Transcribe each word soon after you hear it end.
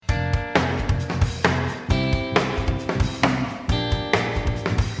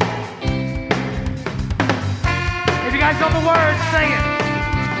the words, sing it.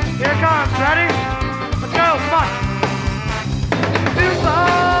 Here it comes, ready? Let's go, come on.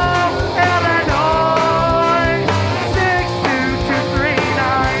 Tupelo, Illinois, 62239.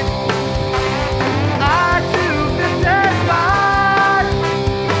 I-255,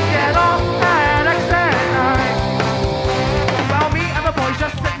 get off at exit 9. Well, me and the boys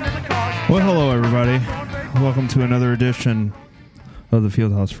just sitting in the car. Well, hello, everybody. Welcome to another edition of the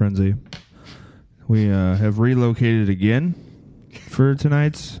Fieldhouse Frenzy. We have relocated again for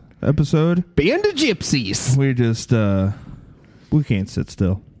tonight's episode. Band of gypsies. We just, we can't sit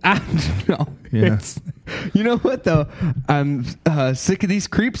still. No. Yeah. You know what, though? I'm sick of these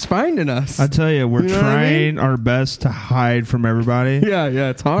creeps finding us. I tell you, we're You know what I trying mean? our best to hide from everybody. Yeah,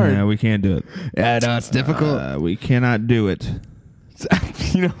 it's hard. Yeah, we can't do it. Yeah, no, it's difficult. We cannot do it.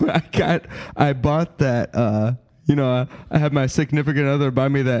 You know, I bought that, I had my significant other buy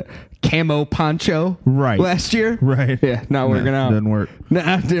me that camo poncho Right. last year. Right. Yeah, not working out. Doesn't work.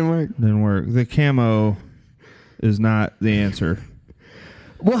 Nah, it didn't work. Didn't work. The camo is not the answer.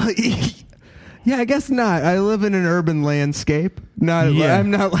 Well, yeah, I guess not. I live in an urban landscape. Yeah,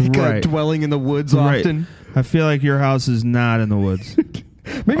 I'm not like right. Dwelling in the woods often. I feel like your house is not in the woods.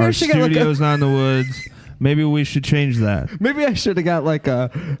 Maybe I Our should get like studio's not in the woods. Maybe we should change that. Maybe I should have got like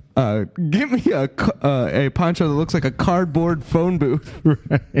give me a poncho that looks like a cardboard phone booth. Right.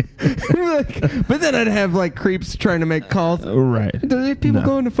 But then I'd have like creeps trying to make calls. Right. Do people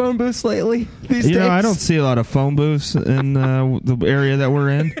go into phone booths lately these days? I don't see a lot of phone booths in the area that we're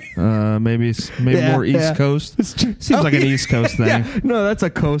in. Maybe Yeah, more East yeah. Coast. It's true. Seems like an East Coast thing. Yeah, no, that's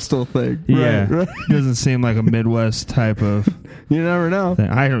a coastal thing. Yeah. Right. Doesn't seem like a Midwest type of You never know. thing.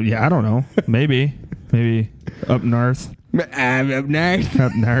 I don't know. Maybe up north. I'm up north.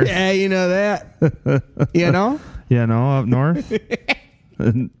 Up north. Yeah, you know that. You know? Yeah, no, up north.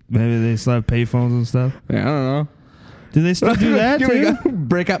 Maybe they still have payphones and stuff. Yeah, I don't know. Do they still do that Here we too? go.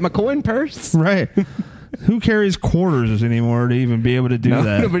 Break out my coin purse. Right. Who carries quarters anymore to even be able to do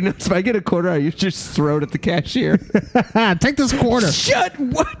that? No, but no, if I get a quarter, I usually just throw it at the cashier. Take this quarter. Shut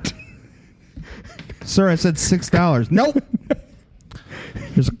what? Sir, I said $6. Nope.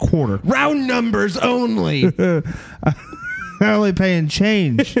 There's a quarter. Round numbers only. I'm only paying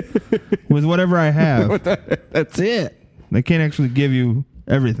change with whatever I have. That's it. They can't actually give you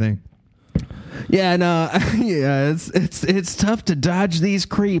everything. Yeah, no, yeah, it's tough to dodge these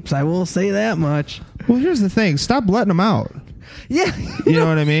creeps. I will say that much. Well, here's the thing. Stop letting them out. Yeah, You know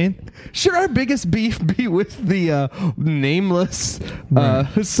what I mean? should our biggest beef be with the nameless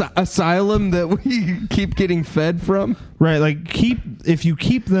asylum that we keep getting fed from? Right. Like, if you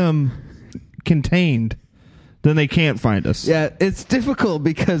keep them contained, then they can't find us. Yeah, it's difficult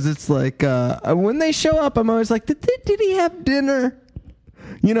because it's like when they show up, I'm always like, did he have dinner?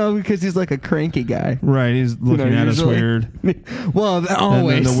 You know, because he's like a cranky guy. Right. He's looking at us usually. weird. Well,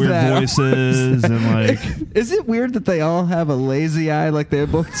 always And then the weird that. voices and like... Is it weird that they all have a lazy eye? Like they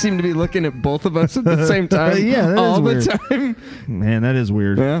both seem to be looking at both of us at the same time. Yeah, that is all weird. the time. Man, that is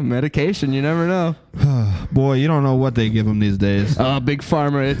weird. Yeah, medication. You never know. Boy, you don't know what they give them these days. Oh, big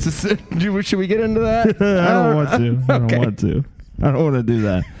pharma. Should we get into that? I don't want to. I don't Okay. want to. I don't want to do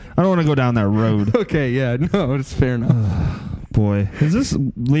that. I don't want to go down that road. Okay, yeah, no, it's fair enough. Boy, is this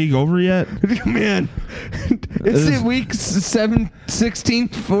league over yet? Man, is it week 7, 16,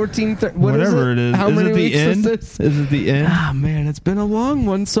 14, 13? Whatever it is. How Is many it the weeks end? is this? Is it the end? Ah, man, it's been a long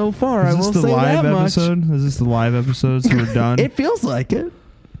one so far. Is I this will the say live that much. episode? Is this the live episode? So we're done? It feels like it.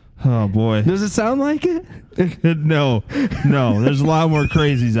 Oh, boy. Does it sound like it? No. There's a lot more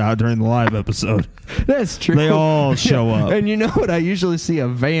crazies out during the live episode. That's true. They all show up. And you know what? I usually see a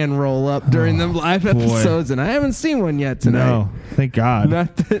van roll up during the live episodes, and I haven't seen one yet tonight. No. Thank God.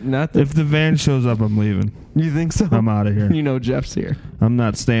 Not that. If the van shows up, I'm leaving. You think so? I'm out of here. You know Jeff's here. I'm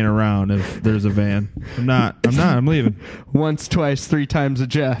not staying around if there's a van. I'm not. I'm leaving. Once, twice, 3 times a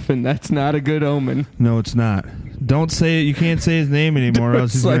Jeff, and that's not a good omen. No, it's not. Don't say it. You can't say his name anymore,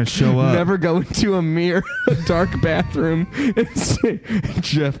 else he's It's going to like, show up. Never go into a mirror, a dark bathroom, and say,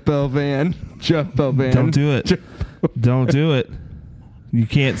 Jeff Belvan. Jeff Belvan. Don't do it. Don't do it. You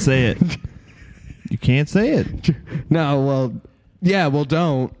can't say it. You can't say it. No, well, yeah, well,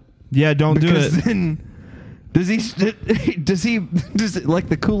 don't. Yeah, don't do Because it. then, does he, like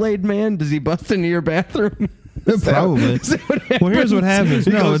the Kool-Aid man, does he bust into your bathroom? Probably. Well, here's what happens.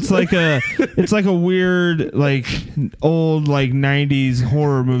 He No, goes- it's like a weird, like old, like 90s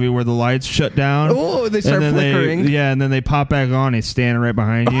horror movie where the lights shut down. Oh, they start and then flickering. and then they pop back on. He's standing right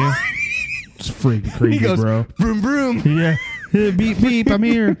behind you. It's freaking creepy, He goes, bro. Vroom, vroom. Yeah. Beep, beep, I'm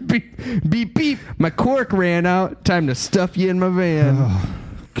here. Beep, beep, beep. My cork ran out. Time to stuff you in my van. Oh,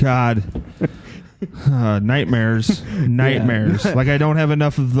 God. Nightmares. Like I don't have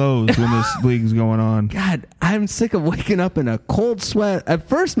enough of those when this league's going on. God, I'm sick of waking up in a cold sweat. At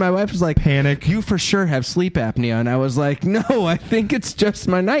first, my wife was like, Panic. "You for sure have sleep apnea," and I was like, "No, I think it's just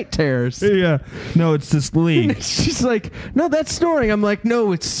my night terrors." Yeah. No, it's this league. She's like, "No, that's snoring." I'm like,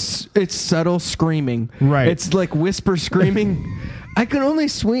 "No, it's subtle screaming. Right. It's like whisper screaming." I can only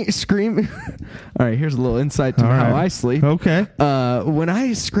scream. All right, here's a little insight to All how right. I sleep. Okay. When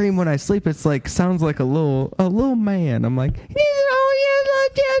I scream when I sleep, it's like sounds like a little man. I'm like, "Oh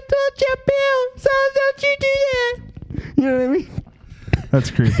yeah, don't you do that?" You know what I mean?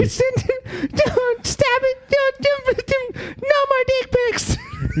 That's creepy. Don't stop it! Don't, no more dick pics.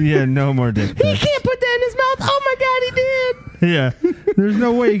 Yeah, no more dick He pics. can't put that in his mouth. Oh my God, he did. Yeah. There's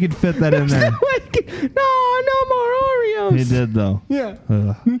no way you could fit that in there. No more Oreos. He did though. Yeah.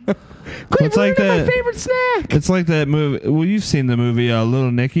 Quit It's like my favorite snack. It's like that movie. Well, you've seen the movie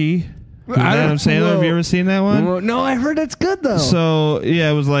Little Nicky. With Adam Sandler. Have you ever seen that one? Well, no, I heard it's good though. So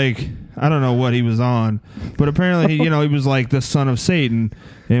yeah, it was like I don't know what he was on, but apparently he was like the son of Satan,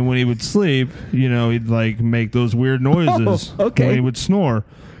 and when he would sleep, he'd like make those weird noises. Oh, okay. When he would snore.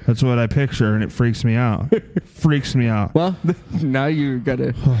 That's what I picture, and it freaks me out. Freaks me out. Well, now you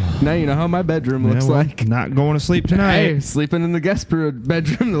know how my bedroom looks like. Not going to sleep tonight. Hey, sleeping in the guest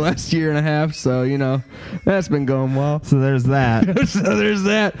bedroom the last year and a half, so that's been going well. So there's that. So there's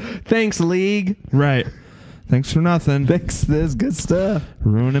that. Thanks, league. Right. Thanks for nothing. Thanks. This good stuff.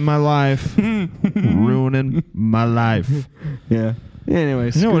 Ruining my life. Ruining my life. Yeah.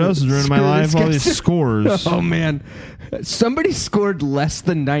 Anyways, you know what else is ruining my life? All these scores. Oh man, somebody scored less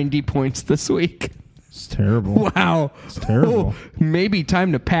than 90 points this week. It's terrible. Wow, it's terrible. Oh, maybe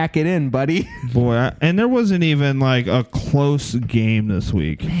time to pack it in, buddy. Boy, and there wasn't even like a close game this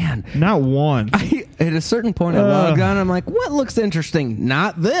week. Man, not one. At a certain point, I logged on. I'm like, what looks interesting?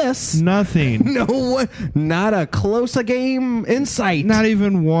 Not this. Nothing. No, not a close a game in sight. Not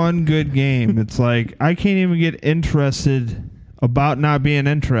even one good game. It's like I can't even get interested about not being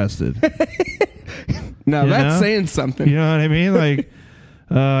interested. Now that's saying something. You know what I mean? Like,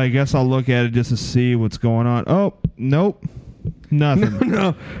 I guess I'll look at it just to see what's going on. Oh, nope. Nothing.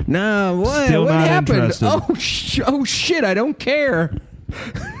 No. What? Still what not happened? interested. Oh, shit! I don't care.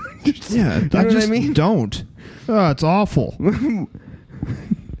 Yeah, I just don't. Oh, it's awful.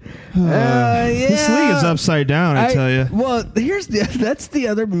 Yeah. This league is upside down, I tell you. Well, that's the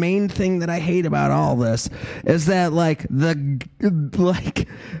other main thing that I hate about all this is that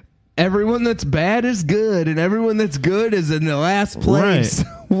everyone that's bad is good and everyone that's good is in the last place.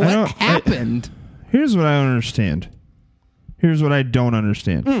 Right. What happened? Here's what I don't understand. Here's what I don't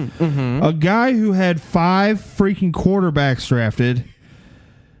understand. A guy who had 5 freaking quarterbacks drafted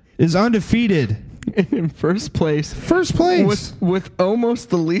is undefeated. In first place. First place. With almost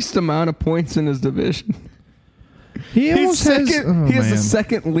the least amount of points in his division. He has the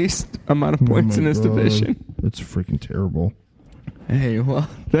second least amount of points in his division. It's freaking terrible. Hey, well,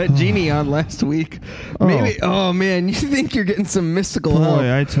 that genie on last week. Maybe. Oh man, you think you're getting some mystical help?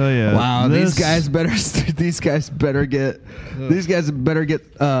 Boy, I tell you. Wow, these guys better get.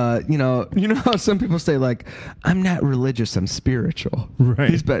 You know how some people say like, I'm not religious, I'm spiritual.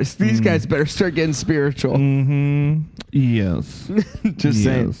 Right. These guys better start getting spiritual. Mm-hmm. Yes. Just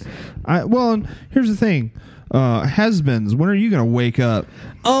saying. Well, here's the thing. Has-beens, when are you going to wake up?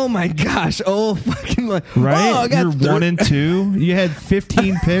 Oh my gosh! Oh fucking right! Oh, I got You're 1 and 2. You had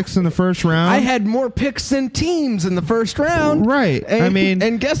 15 picks in the first round. I had more picks than teams in the first round. Right.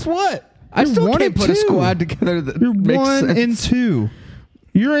 And guess what? I still can't put a squad together that you're makes 1 sense. and 2.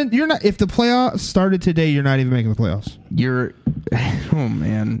 You're not. If the playoffs started today, you're not even making the playoffs. Oh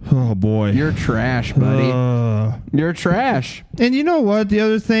man. Oh boy. You're trash, buddy. You're trash. And you know what? The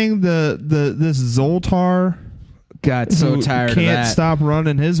other thing, this Zoltar got so tired of that. Can't stop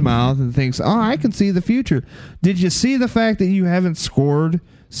running his mouth and thinks, "Oh, I can see the future." Did you see the fact that you haven't scored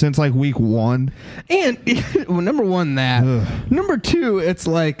since like week 1? And well, number one, that. Number 2, it's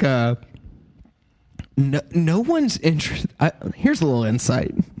like no one's interested. Here's a little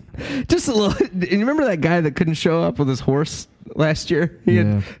insight. Just a little. And you remember that guy that couldn't show up with his horse last year? He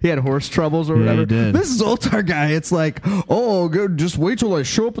had horse troubles or whatever. He did. This Zoltar guy, it's like, oh, good. Just wait till I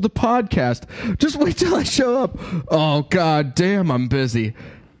show up at the podcast. Just wait till I show up. Oh, god damn, I'm busy.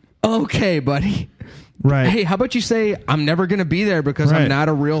 Okay, buddy. Right. Hey, how about you say I'm never going to be there because I'm not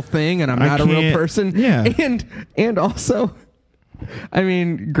a real thing and I'm not a real person? Yeah. And also, I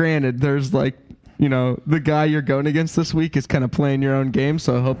mean, granted, there's like, the guy you're going against this week is kind of playing your own game,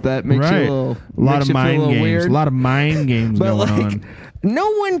 so I hope that makes you a lot of mind games. Weird. A lot of mind games but going like, on. No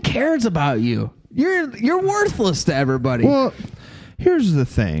one cares about you. You're worthless to everybody. Well, here's the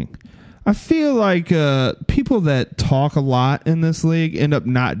thing. I feel like people that talk a lot in this league end up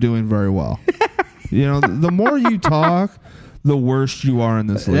not doing very well. You know, the more you talk, the worse you are in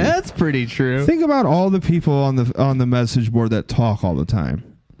this league. That's pretty true. Think about all the people on the message board that talk all the time.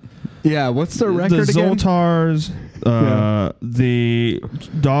 Yeah, what's the record The again? Zoltars, the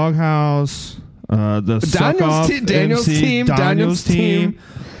Doghouse, the Daniel's team.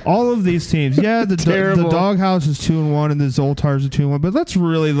 All of these teams. Yeah, the Doghouse is 2-1 and the Zoltars are 2-1. But let's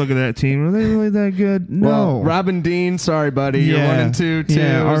really look at that team. Are they really that good? No. Well, Robin Dean, sorry, buddy. You're 1-2 too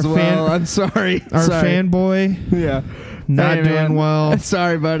as well. I'm sorry. Our fanboy. Yeah. Not doing well.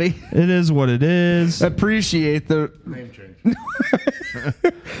 Sorry, buddy. It is what it is. Appreciate the name change.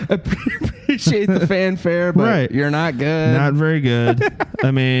 Appreciate the fanfare, but you're not good. Not very good.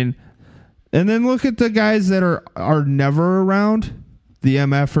 I mean, and then look at the guys that are never around. The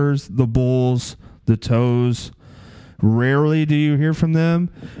MFers, the Bulls, the Toes. Rarely do you hear from them,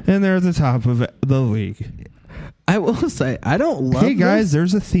 and they're at the top of the league. I will say, I don't love. Hey guys,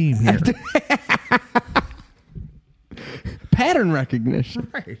 there's a theme here. Pattern recognition.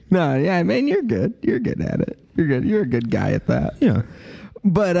 Right. No, yeah, I mean, you're good. You're good at it. You're good. You're a good guy at that. Yeah.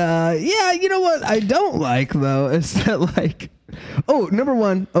 But yeah, you know what I don't like though is that like, oh, number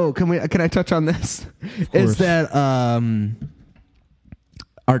one, can I touch on this? Is that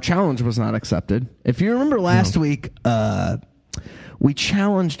our challenge was not accepted. If you remember last week, we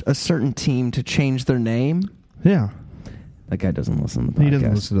challenged a certain team to change their name. Yeah. That guy doesn't listen to the podcast. He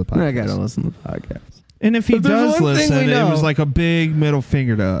doesn't listen to the podcast. That guy doesn't listen to the podcast. And if he does listen, it was like a big middle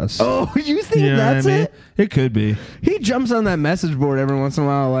finger to us. Oh, you think that's it? It could be. He jumps on that message board every once in a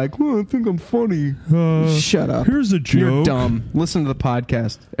while like, I think I'm funny. Shut up. Here's a joke. You're dumb. Listen to the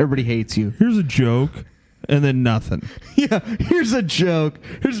podcast. Everybody hates you. Here's a joke. And then nothing. Yeah, here's a joke.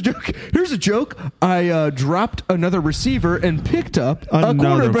 Here's a joke. I dropped another receiver and picked up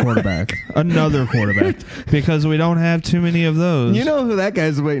another a quarterback. Another quarterback. Because we don't have too many of those. You know who that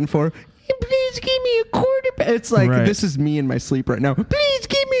guy's waiting for? Please give me a quarterback. It's like, this is me in my sleep right now. Please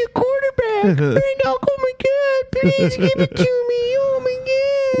give me a quarterback. Oh my God. Please give it to me. Oh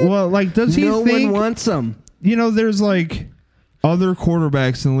my God. Well, like, does he think... No one wants him. You know, there's like... other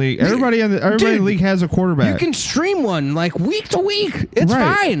quarterbacks in the league. Everybody in the league has a quarterback. You can stream one like week to week. It's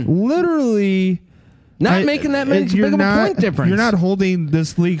fine. Literally, not making that big of a point difference. You're not holding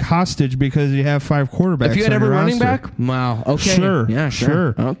this league hostage because you have 5 quarterbacks. If you had every running roster. back, wow, okay, sure, yeah,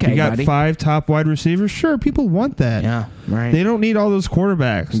 sure. Okay, you got buddy. 5 top wide receivers. Sure, people want that. Yeah, right. They don't need all those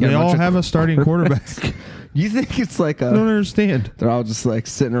quarterbacks. They all have a starting quarterback. You think it's like I don't understand. They're all just like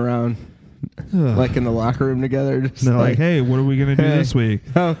sitting around. Like in the locker room together. Just they're like, hey, what are we going to do this week?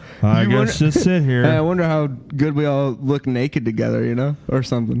 I guess just sit here. I wonder how good we all look naked together, you know, or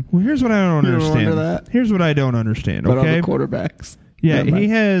something. Well, here's what I don't understand. Wonder that? Here's what I don't understand, But okay? all the quarterbacks. Yeah, he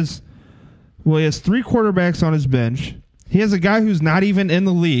has 3 quarterbacks on his bench. He has a guy who's not even in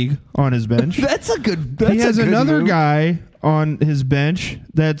the league on his bench. He has another guy on his bench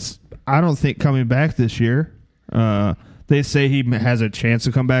that's, I don't think, coming back this year. They say he has a chance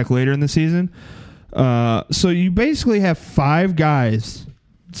to come back later in the season. So you basically have 5 guys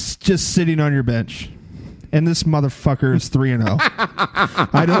just sitting on your bench. And this motherfucker is 3-0.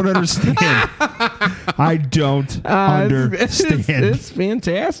 I don't understand. I don't understand. It's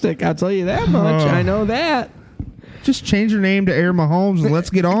fantastic. I'll tell you that much. I know that. Just change your name to Air Mahomes and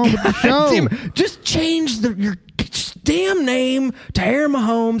let's get on with the show. Just change your damn name to Air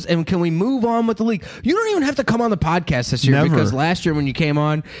Mahomes and can we move on with the league? You don't even have to come on the podcast this year because last year when you came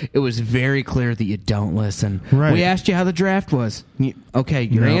on, it was very clear that you don't listen. Right. We asked you how the draft was.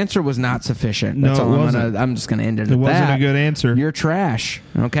 Your answer was not sufficient. That's all I'm just going to end it at that. It wasn't a good answer. You're trash.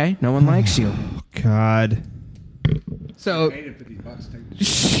 Okay? No one likes you. God. So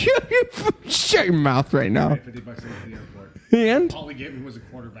shut your mouth right now. And all he gave me was a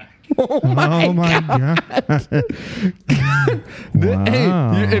quarterback. Oh my God.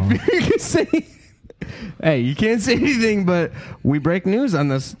 Wow. Hey, if you can say, hey, you can't say anything, but we break news on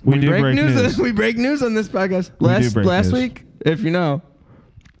this. We break news. We break news on this podcast. Last week, if you know,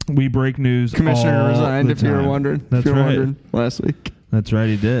 we break news. Commissioner resigned. If you were time. wondering, That's right. Wondering, last week. That's right.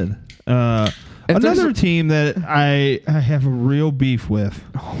 He did. Another team that I have a real beef with.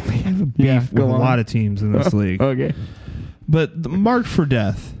 Oh man, I have a beef with a lot of teams in this league. Okay, but marked for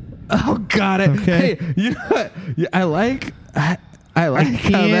death. Oh, got it. Okay. Hey, you know what? I like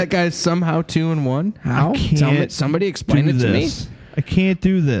how that guy's somehow 2-1. How? Somebody explain it to me. I can't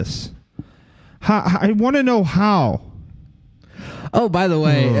do this. I want to know how. Oh, by the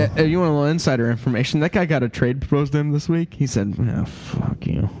way, you want a little insider information? That guy got a trade proposed to him this week. He said, "Oh, fuck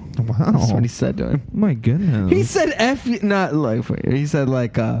you." Wow. That's what he said to him. My goodness. He said, "F you," not like. He said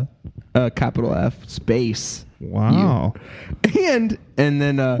like, capital F space. Wow. And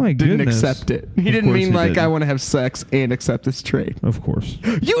then My didn't goodness. accept it. He Of didn't course mean he like didn't. I want to have sex and accept this trade. Of course.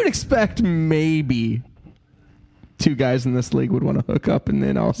 You would expect maybe 2 guys in this league would want to hook up and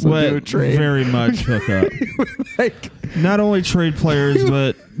then also do a trade. Very much hook up. Like, Not only trade players,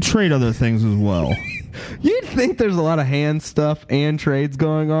 but trade other things as well. you'd think there's a lot of hand stuff and trades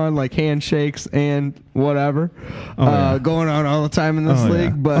going on, like handshakes and whatever, yeah. going on all the time in this Oh,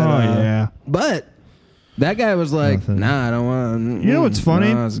 league. yeah. But but that guy was like, Nothing. "Nah, I don't want." You know what's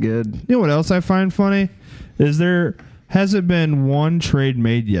funny? No, that's good. You know what else I find funny? Is there hasn't been one trade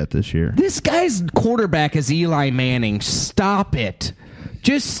made yet this year. This guy's quarterback is Eli Manning. Stop it.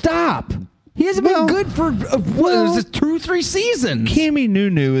 Just stop. He hasn't Well- been good for what was it, 2-3 seasons. Cammy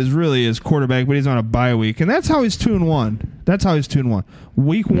Nunu is really his quarterback, but he's on a bye week, and that's how he's 2-1. That's how he's 2-1.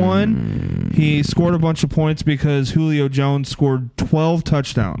 Week 1, he scored a bunch of points because Julio Jones scored 12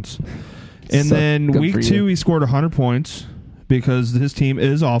 touchdowns. And So then good week for 2, you. he scored 100 points because his team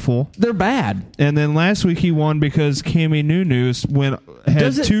is awful. They're bad. And then last week he won because Cammy Nunu had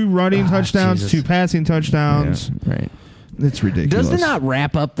Does it- 2 running touchdowns, Jesus. 2 passing touchdowns. Right. It's ridiculous. Does it not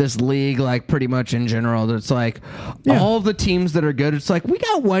wrap up this league like pretty much in general? That it's like Yeah. all the teams that are good. It's like we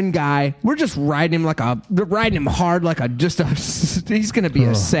got one guy. We're just riding him riding him hard like he's going to be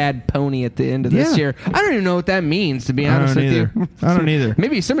a sad pony at the end of this Yeah. year. I don't even know what that means, to be I honest don't with either. you. I don't either.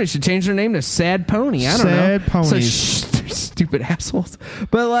 Maybe somebody should change their name to Sad Pony. I don't know. Sad Ponies. So stupid assholes.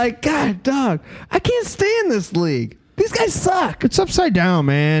 But like, God, dog, I can't stand this league. These guys suck. It's upside down,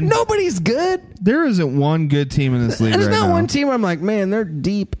 man. Nobody's good. There isn't one good team in this league There's right not now. one team where I'm like, man, they're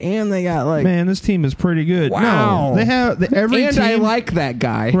deep and they got like, Man, this team is pretty good. Wow. No, they have every and team. I like that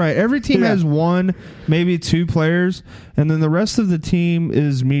guy. Right, every team Yeah. has 1, maybe 2 players, and then the rest of the team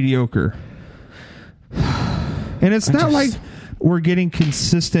is mediocre. And it's not like we're getting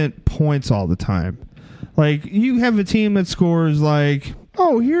consistent points all the time. Like you have a team that scores like,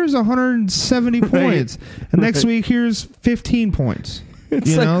 oh, here's 170 points, and next week here's 15 points.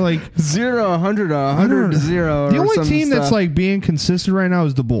 It's you like know, like 0, 100, 100, 0. The or only some team that's stuff. like being consistent right now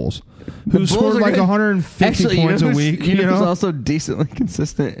is the Bulls, who Bulls scored are like good. 150 Actually, points a who's- week. You know who's know, also decently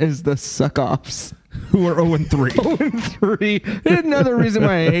consistent is the suck-offs. who are 0-3. 0-3. Another reason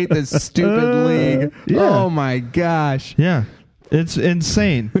why I hate this stupid league. yeah. Oh my gosh. Yeah, it's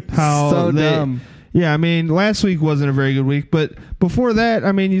insane how So they. dumb. Yeah, I mean, last week wasn't a very good week, but before that,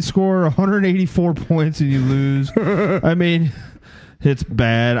 I mean, you score 184 points and you lose. I mean, it's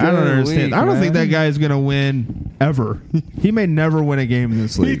bad. I don't Good understand. week, I don't think man. that guy is going to win ever. He may never win a game in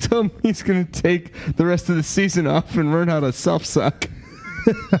this He league. told me he's going to take the rest of the season off and learn how to self-suck.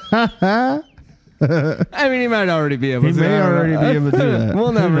 I mean, he might already be able He to. may I don't already know. be able to do that. We'll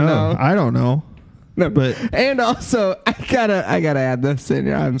Who never knows? know. I don't know. No, But- and also I gotta add this in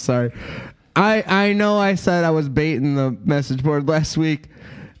here. I'm sorry. I know I said I was baiting the message board last week.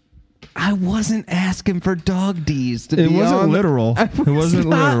 I wasn't asking for dog D's. To It be wasn't on. literal. It It wasn't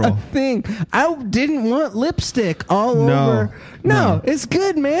not literal. a thing. I didn't want lipstick all No. over. No. It's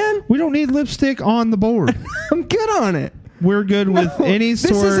good, man. We don't need lipstick on the board. I'm good on it. We're good with No, any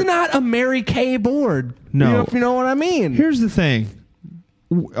sort. This is not a Mary Kay board. No. if you know what I mean. Here's the thing.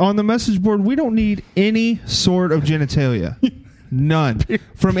 On the message board, we don't need any sort of genitalia. None.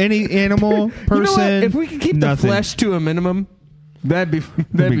 From any animal, person. You know what? If we could keep nothing. the flesh to a minimum, that'd be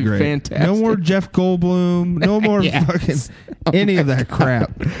Great. fantastic. No more Jeff Goldblum. No more Yes. fucking any of that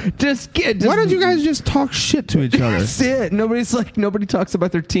crap. Just Why don't you guys just talk shit to each other? That's it. Nobody talks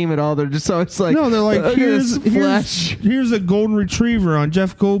about their team at all. They're just always like, No, they're like, "Look at here's this flesh. a golden retriever on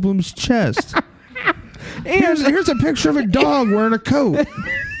Jeff Goldblum's chest. Here's a picture of a dog wearing a coat.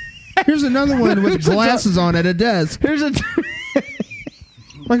 Here's another one with Here's a glasses on at a desk. Here's a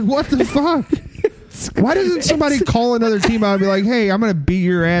Like, what the fuck? Why doesn't somebody call another team out and be like, hey, I'm going to beat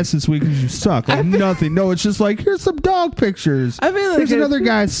your ass this week because you suck? Like, nothing. No, it's just like, here's some dog pictures. I feel like Here's another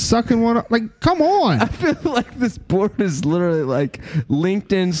guy sucking one up. Like, come on. I feel like this board is literally like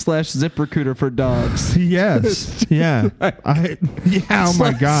LinkedIn / ZipRecruiter for dogs. Yes. Yeah. Oh,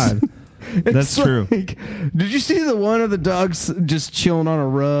 my God. That's true. Like, did you see the one of the dogs just chilling on a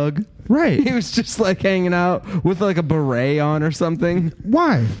rug? Right. He was just like hanging out with like a beret on or something.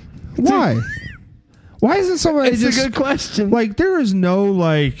 Why? Why? Why isn't somebody It's just a good question. like there is no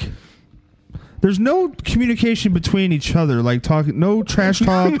like there's no communication between each other, like talking, no trash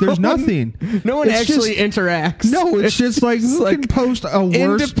talk. There's nothing. No one It's actually just- interacts. No, it's just like who can post a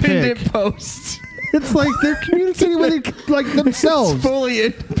worse independent pic? posts. It's like they're communicating with like themselves. It's fully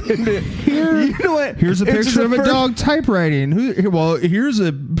independent. You know what? Here's a picture of a dog typewriting. Here's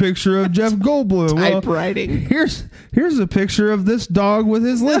a picture of Jeff Goldblum. Typewriting. Here's a picture of this dog with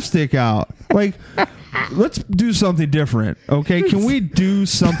his lipstick out. Like, let's do something different, okay? Can we do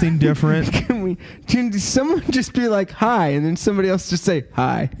something different? Can someone just be like, hi, and then somebody else just say,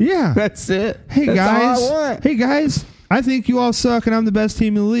 hi? Yeah. That's it. Hey, That's guys. all I want. Hey, guys. I think you all suck, and I'm the best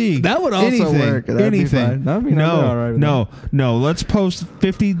team in the league. That would also work. That'd be fine. That'd be all right with no. Let's post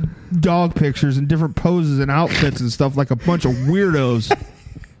 50 dog pictures in different poses and outfits and stuff like a bunch of weirdos.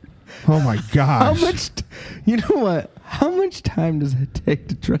 Oh, my gosh. You know what? How much time does it take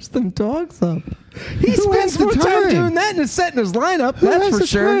to dress them dogs up? He spends more time doing that than setting his lineup. That's for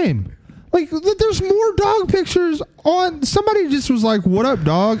sure. Time? Like, there's more dog pictures on. Somebody just was like, "What up,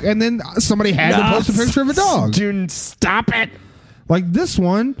 dog?" And then somebody had to post a picture of a dog. Dude, stop it! Like this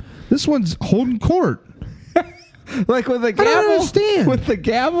one. This one's holding court. Like with the gavel. I don't understand. With the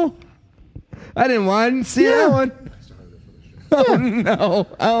gavel. I didn't see that one. Yeah. Oh no!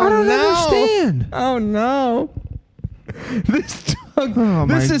 Oh I don't understand. Oh no! This dog. Oh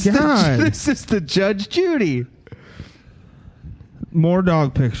my God! This is the Judge Judy. More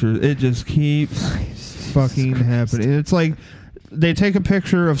dog pictures. It just keeps fucking happening. It's like they take a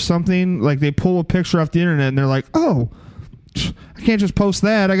picture of something, like they pull a picture off the internet, and they're like, "Oh, I can't just post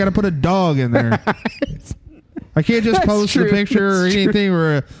that. I got to put a dog in there. I can't just post a picture or anything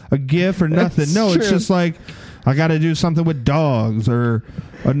or a GIF or nothing. No, it's just like I got to do something with dogs or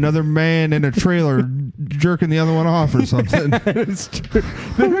another man in a trailer jerking the other one off or something." It's true.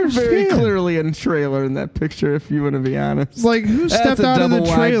 They're very clearly in a trailer in that picture, if you want to be honest. Like, who stepped out of the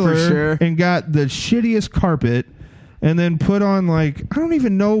trailer and got the shittiest carpet and then put on, like, I don't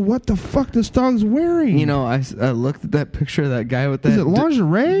even know what the fuck this dog's wearing. You know, I looked at that picture of that guy with that... Is it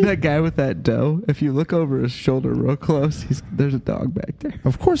lingerie? That guy with that dough. If you look over his shoulder real close, there's a dog back there.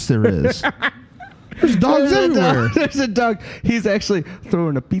 Of course there is. There's dogs everywhere. There's a dog. He's actually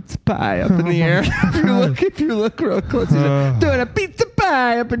throwing a pizza pie up in the air. If you look real close, he's doing a pizza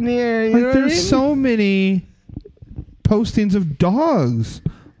pie up in the air. You know what I mean? There's so many postings of dogs.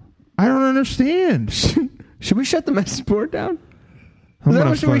 I don't understand. Should we shut the message board down? Is that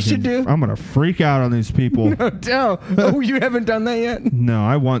what we should do? I'm gonna freak out on these people. No. Oh, you haven't done that yet? No,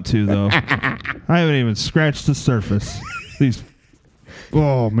 I want to though. I haven't even scratched the surface.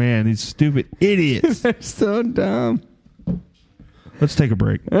 Oh man, these stupid idiots. They're so dumb. Let's take a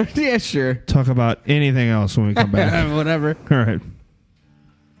break. Yeah, sure. Talk about anything else when we come back. Whatever. All right.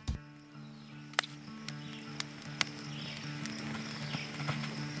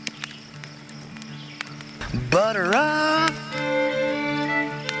 Butter up.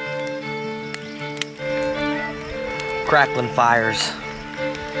 Crackling fires,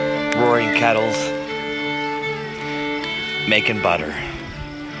 roaring kettles, making butter.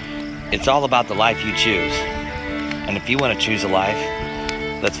 It's all about the life you choose. And if you want to choose a life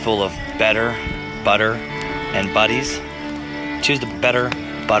that's full of better, butter, and buddies, choose the Better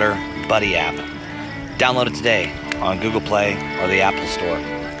Butter Buddy app. Download it today on Google Play or the Apple Store.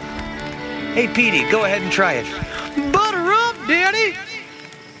 Hey, Petey, go ahead and try it. Butter up, Daddy!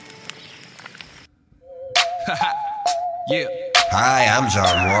 Yeah. Hi, I'm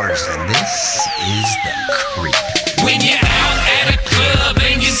John Waters, and this is The Creep. When you're out at a club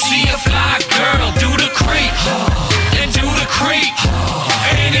and you see a fly girl, do the creep, and do the creep.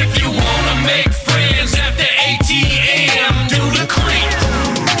 And if you wanna make friends at the ATM, do the creep,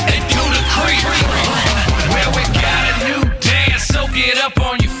 and do the creep. Well, we got a new dance, so get up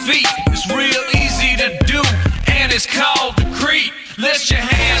on your feet. It's real easy to do, and it's called the creep. Let your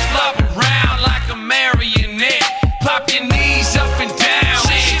hands flop around like a marionette. Pop your knees up and down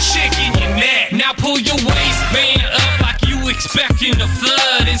and shaking your neck. Now pull your waistband up like you expecting a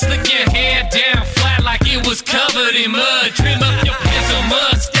flood, and slick your hair down flat like it was covered in mud. Trim up your pencil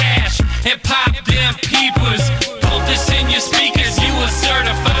mustache and pop them peepers. Put this in your speakers, you a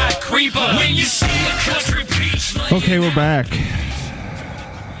certified creeper. When you see a country beach. Okay, we're back.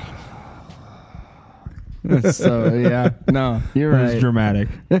 So, yeah. No, you're It right. was dramatic.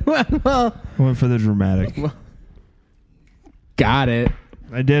 Well, I went for the dramatic. got it.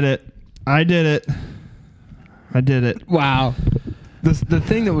 I did it. Wow. The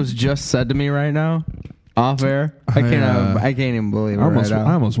thing that was just said to me right now, off air, I can't even believe it right now.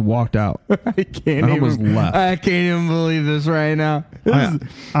 I almost walked out. I almost left. I can't even believe this right now. This is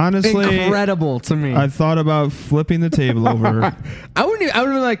Honestly, incredible to me. I thought about flipping the table over. I would have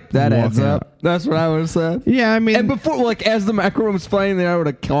been like, that adds Walking up. That's what I would have said. Yeah, I mean, And before, like, as the macaron was playing there, I would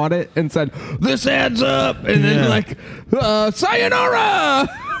have caught it and said, this adds up. And then, Yeah. like, sayonara.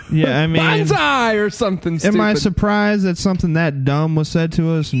 Yeah, I mean, bonsai or something stupid. am I surprised that something that dumb was said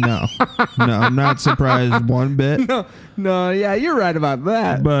to us? No. No, I'm not surprised one bit. No, yeah, you're right about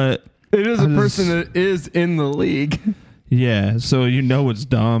that. But it is a person that is in the league. yeah, so you know it's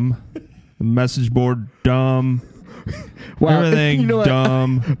dumb. The message board, dumb. Wow. Everything You know what?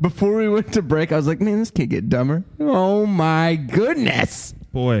 dumb. Before we went to break, I was like, man, this can't get dumber. Oh my goodness.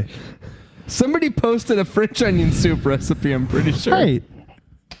 Boy. Somebody posted a French onion soup recipe, I'm pretty sure. Right.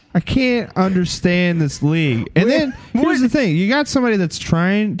 I can't understand this league. And then here's the thing: you got somebody that's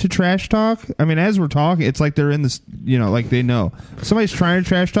trying to trash talk. I mean, as we're talking, it's like they're in this. Like they know somebody's trying to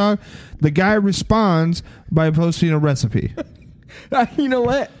trash talk. The guy responds by posting a recipe. You know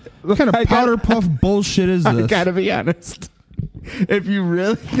what? What kind of powder puff bullshit is this? I gotta be honest. If you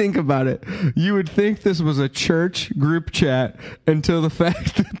really think about it, you would think this was a church group chat until the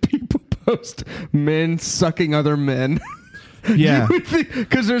fact that people post men sucking other men. Yeah,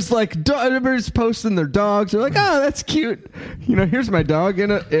 because there's like everybody's posting their dogs. They're like, oh, that's cute. Here's my dog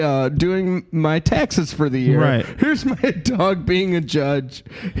doing my taxes for the year. Right. Here's my dog being a judge.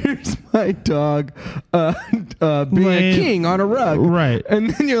 Here's my dog being a king on a rug. Right. And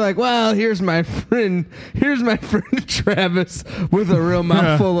then you're like, well, here's my friend Travis with a real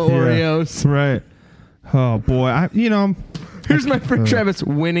mouthful of Oreos. Right. Oh boy, Here's my friend Travis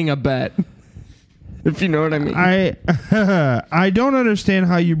winning a bet. If you know what I mean. I don't understand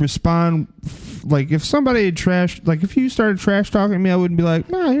how you respond. Like if somebody if you started trash talking me, I wouldn't be like,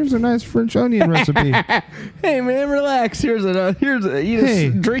 nah, here's a nice French onion recipe. Hey man, relax.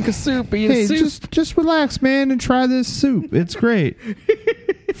 Drink a soup. Eat a soup. Just relax, man, and try this soup. It's great.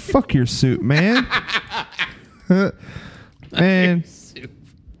 Fuck your soup, man. Man,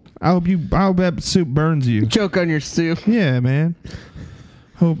 I hope that soup burns you. Choke on your soup. Yeah, man.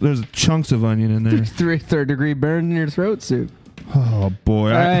 Hope there's chunks of onion in there. Third degree burn in your throat soup. Oh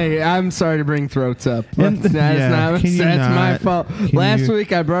boy! I'm sorry to bring throats up. That's my fault. Last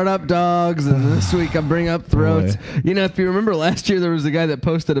week I brought up dogs, and this week I bring up throats. Boy. If you remember last year, there was a guy that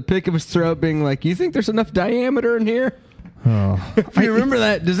posted a pic of his throat, being like, "You think there's enough diameter in here?" Oh, if you remember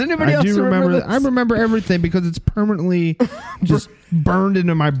that, does anybody else remember this? I remember everything because it's permanently just burned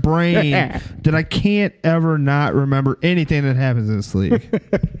into my brain that I can't ever not remember anything that happens in this league.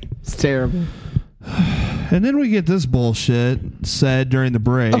 It's terrible. And then we get this bullshit said during the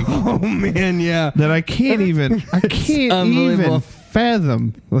break. Oh man, yeah. That I can't even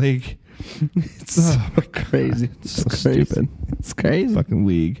fathom. Like it's so crazy. It's so stupid. It's crazy. Fucking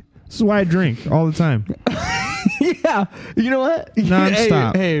league. This is why I drink all the time. Yeah. You know what?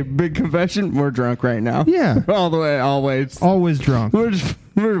 Non-stop. Hey, big confession. We're drunk right now. Yeah. All the way, always. Always drunk. We're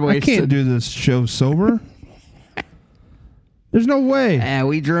wasted. I can't do this show sober. There's no way.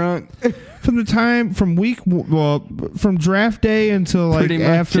 We drunk. From draft day until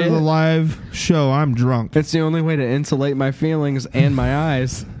after the live show, I'm drunk. It's the only way to insulate my feelings and my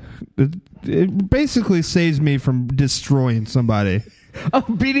eyes. It basically saves me from destroying somebody. Oh,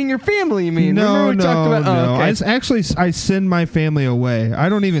 beating your family, you mean? No. Okay. I send my family away. I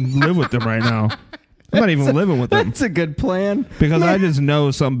don't even live with them right now. I'm not even living with them. That's a good plan. Because I just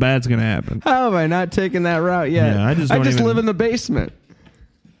know something bad's going to happen. How have I not taken that route yet? Yeah, I just live in the basement.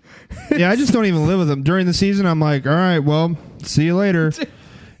 Yeah, I just don't even live with them. During the season, I'm like, all right, well, see you later.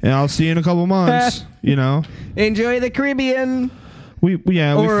 And I'll see you in a couple months, Enjoy the Caribbean. We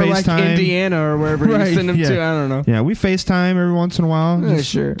FaceTime. Like Indiana or wherever you send them to. I don't know. Yeah, we FaceTime every once in a while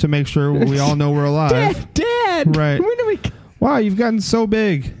sure. to make sure we all know we're alive. Dad! Right. When do we... Wow, you've gotten so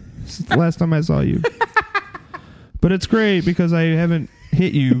big since the last time I saw you. But it's great because I haven't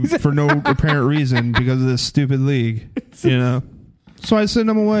hit you for no apparent reason because of this stupid league, So I send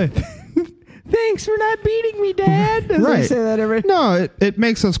them away. Thanks for not beating me, Dad. Does right. I say that every... No, it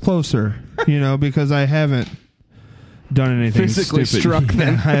makes us closer, because I haven't done anything physically stupid. Struck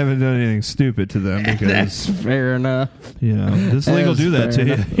them. I haven't done anything stupid to them because that's fair enough. This league will do that to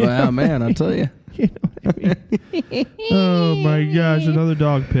you. Wow, man, I'll tell you. You know what I mean? Oh my gosh, another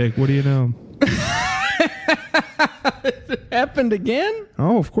dog pick. What do you know? It happened again?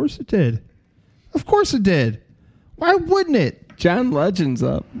 Oh, of course it did. Of course it did. Why wouldn't it? John Legend's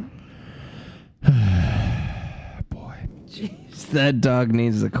up. Boy. Jeez, that dog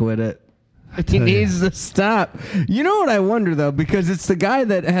needs to quit it. He needs to stop. You know what I wonder, though? Because it's the guy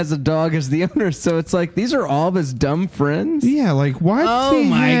that has a dog as the owner, so it's like these are all of his dumb friends? Yeah, like why does he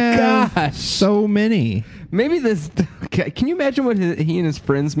have gosh. so many? Maybe this... Can you imagine what he and his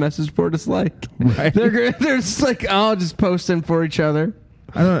friends' message board is like? Right. They're just like, just posting for each other.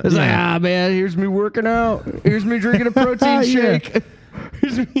 It's like, man, here's me working out. Here's me drinking a protein shake.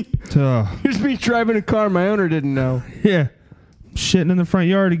 Here's me driving a car my owner didn't know. Yeah. shitting in the front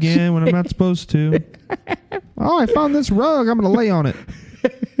yard again when I'm not supposed to. Oh, I found this rug. I'm going to lay on it.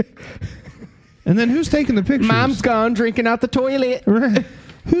 And then who's taking the pictures? Mom's gone drinking out the toilet. Right.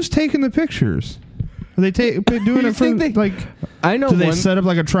 Who's taking the pictures? Are they doing it for like? I know. Do they set up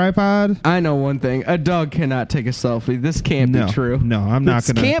like a tripod? I know one thing. A dog cannot take a selfie. This can't be true. No, I'm not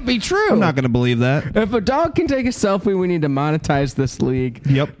going to. This can't be true. I'm not going to believe that. If a dog can take a selfie, we need to monetize this league.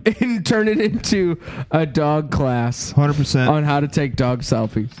 Yep. And turn it into a dog class. 100%. On how to take dog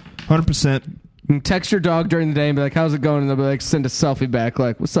selfies. 100%. And text your dog during the day and be like, how's it going? And they'll be like, send a selfie back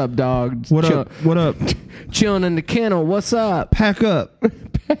like, what's up, dog? What up? What up? Chilling in the kennel. What's up? Pack up.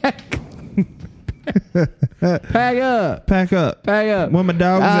 Pack up. Pack up. Pack up. Where my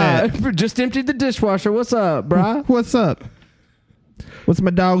dog's at? Just emptied the dishwasher. What's up, brah? What's up? What's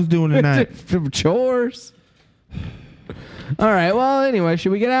my dog's doing tonight? Chores. All right. Well, anyway,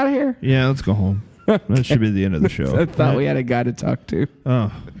 should we get out of here? Yeah, let's go home. That should be the end of the show. I thought we had a guy to talk to.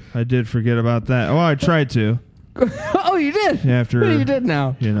 Oh, I did forget about that. Oh, I tried to. Oh, you did? After you did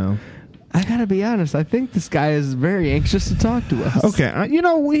now. You know. I gotta be honest. I think this guy is very anxious to talk to us. Okay.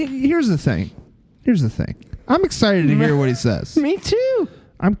 Here's the thing. I'm excited to hear what he says. Me too.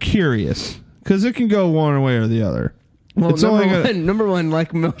 I'm curious because it can go one way or the other. Well, it's number one,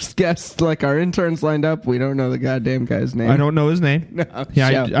 like most guests, like our interns lined up, we don't know the goddamn guy's name. I don't know his name. No,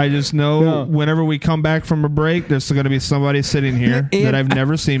 yeah, I just know whenever we come back from a break, there's going to be somebody sitting here that I've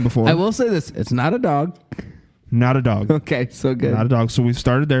never seen before. I will say this: it's not a dog. Not a dog. Okay, so good. Not a dog. So we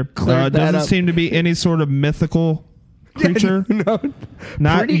started there. Doesn't seem to be any sort of mythical creature. No,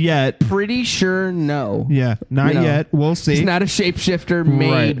 not yet. Pretty sure no. Yeah, not yet. We'll see. It's not a shapeshifter.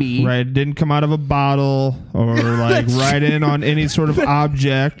 Maybe. Right. Didn't come out of a bottle or like right in on any sort of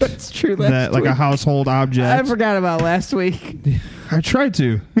object. That's true. Like a household object. I forgot about last week. I tried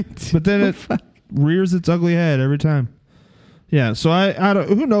to, but then it rears its ugly head every time. Yeah. So I don't.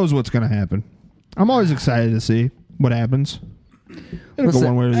 Who knows what's going to happen? I'm always excited to see what happens. It'll go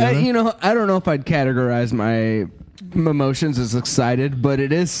one way or the other. I don't know if I'd categorize my emotions as excited, but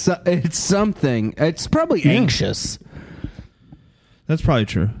it's something. It's probably anxious. That's probably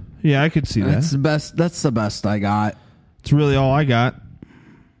true. Yeah, I could see that. That's the best I got. It's really all I got.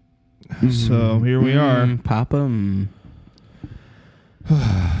 So here we are. Papa. All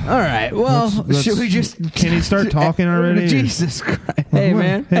right. Well, should we just... Can he start talking already? Jesus Christ. Hey,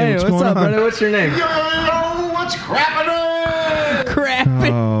 man. Hey, what's up, brother? What's your name? Yo, what's crappin'?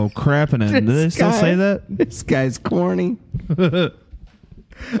 Crappin'. Oh, crappin'. Did they still say that? This guy's corny. I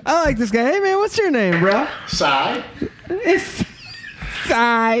like this guy. Hey, man, what's your name, bro? Cy. It's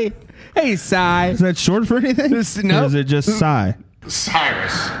Cy. Hey, Cy. Is that short for anything? No. Or is it just Cy?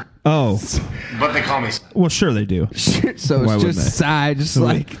 Cyrus. Oh. But they call me. Well, sure they do. So Why it's wouldn't just they? Cy, just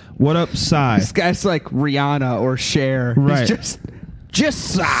like... What up, Cy? This guy's like Rihanna or Cher. Right. He's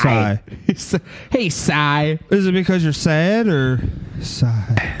just Cy. Hey, Cy. Is it because you're sad or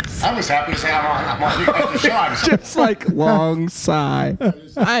Cy? I was happy to say I'm on the show. I was Just like long sigh.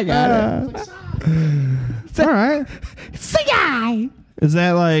 I got it. All right. Sigh. Is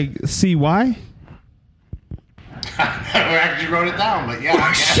that like CY? I actually wrote it down, but yeah, I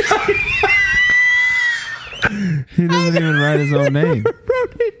guess. He doesn't even write his own name.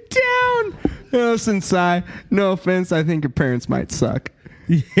 Wrote it down. Listen, Cy. No offense. I think your parents might suck.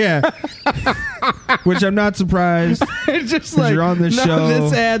 Yeah. Which I'm not surprised. It's just like you're on this show.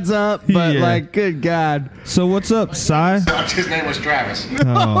 This adds up, but Yeah. like, good God. So what's up, Cy? His name was Travis.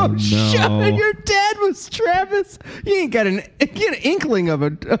 Oh, no. Shut it. Your dad was Travis. You ain't got an inkling of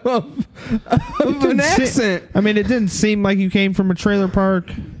an accent. I mean, it didn't seem like you came from a trailer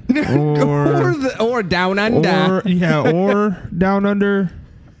park. or down under. Or down under.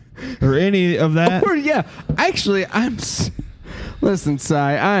 Or any of that. Or, yeah. Actually, listen,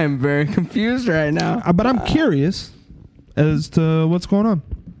 Cy, I am very confused right now. But I'm curious as to what's going on.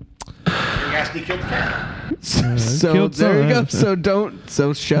 He killed the cat. So killed there you go. someone.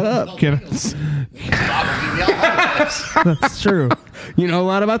 So shut up. That's true. You know a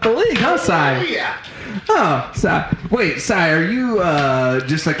lot about the league, huh, Oh, Cy? yeah. Oh, Cy. Wait, Cy, are you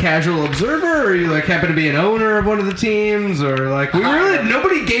just a casual observer, or are you like happen to be an owner of one of the teams, or like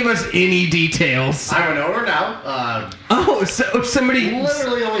nobody gave us any details. I'm an owner now. Oh, so somebody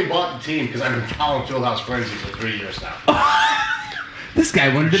Literally only bought the team because I've been following Fieldhouse Frenzy for 3 years now. This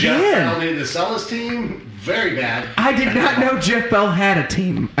guy wanted to Jeff be Bell in. needed to sell his team very bad. I did not know Jeff Bell had a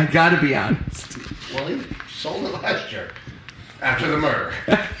team. I gotta be honest. Well, he sold it last year after the murder.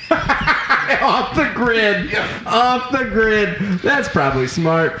 Off the grid. Yeah. Off the grid. That's probably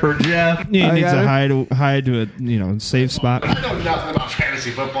smart for Jeff. He I needs got to it. hide to a safe spot. I know nothing about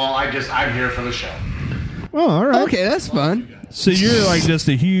fantasy football. I'm here for the show. Oh, all right. Okay, that's fun. So you're like just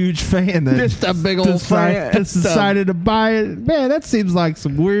a huge fan that Just a big old fan. just decided to buy it. Man, that seems like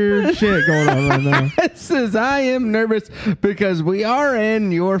some weird shit going on right now. It says, I am nervous because we are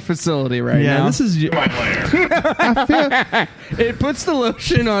in your facility right Yeah, now. this is. I feel. It puts the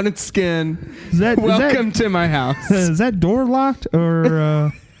lotion on its skin. Welcome to my house. Is that door locked or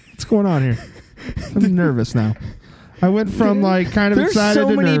what's going on here? I'm nervous now. I went from like kind of There's excited so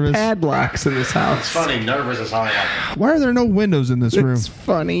to many nervous. padlocks in this house. It's funny. Nervous is how I am. Why are there no windows in this room? It's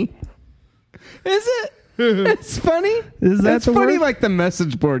funny. Is it? It's funny. Is that It's the funny, word? like the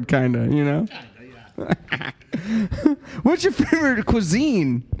message board, kind of. You know. What's your favorite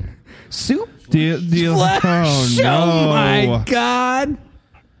cuisine? Soup. Do you, Flesh. oh no! Oh my god.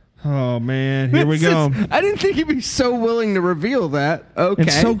 Oh man! Here we go. I didn't think he'd be so willing to reveal that. Okay.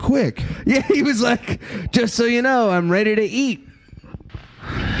 It's so quick. Yeah, he was like, just so you know, I'm ready to eat.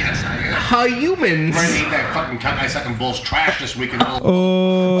 Yes, I am. How humans? I'm ready to eat that fucking cockeye sucking bull's trash this weekend.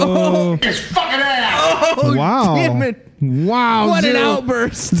 Oh! His fucking ass! Oh, Wow! damn it. Wow! What an zero-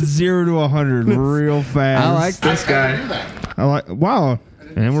 outburst. 0 to 100 real fast. I like this I guy. do that. I like. Wow!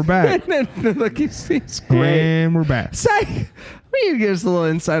 And we're back. Look, he's great. And we're back. Say, will you give us a little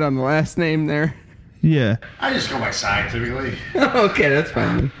insight on the last name there? Yeah. I just go by side typically. Okay, that's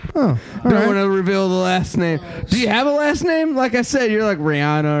fine. Oh, all Don't right. want to reveal the last name. Do you have a last name? Like I said, you're like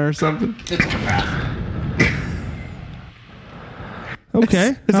Rihanna or something. It's Kapath. Okay,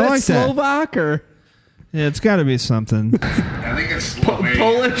 Is I that like that. Slovak or Yeah, it's got to be something. I think it's Slovenia.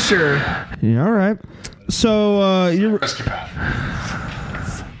 Polish or Yeah, all right. So you're It's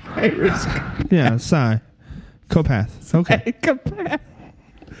Kapath. Irish? yeah, Psy, Copath. Okay.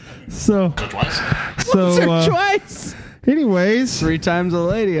 So So twice. so Twice. anyways, 3 times a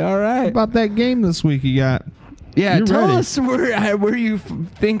lady. All right. about that game this week you got. Yeah, You're tell ready. us where you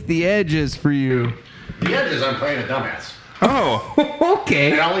think the edge is for you. The edge is I'm playing a dumbass. Oh,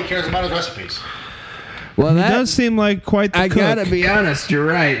 okay. And all he cares about is recipes. Well, It that does seem like quite the I cook. gotta be honest. You're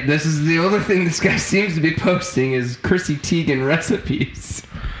right. This is the only thing this guy seems to be posting is Chrissy Teigen recipes.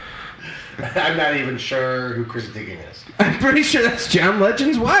 I'm not even sure who Chrissy Teigen is. I'm pretty sure that's John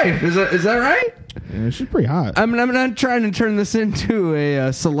Legend's wife. Is that right? Yeah, she's pretty hot. I'm not trying to turn this into a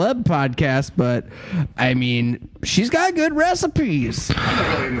celeb podcast, but I mean, she's got good recipes. I'm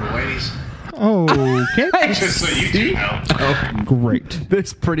not really into the ladies. Okay. Just so you two know. Great.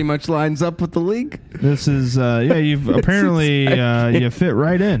 This pretty much lines up with the league. This is yeah. You've apparently you fit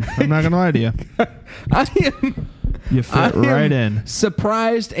right in. I'm not gonna lie to you. I am. You fit I am right in.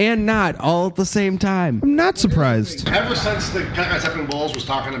 surprised and not all at the same time. I'm not surprised. Ever since the Cockeye Sucking Bulls was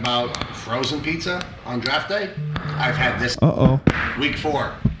talking about frozen pizza on draft day, I've had this week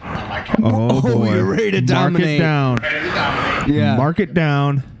 4 on my calendar. Oh boy. you're ready to Mark dominate. it down. Ready to dominate. Yeah. Mark it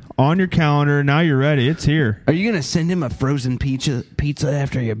down on your calendar. Now you're ready. It's here. Are you gonna send him a frozen pizza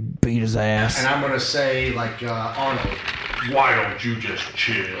after you beat his ass? And I'm going to say, like Arnold, why don't you just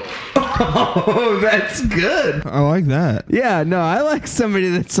chill? Oh, that's good. I like that. Yeah, no, I like somebody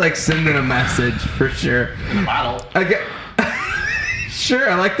that's like sending a message for sure. In a bottle. Okay. Sure,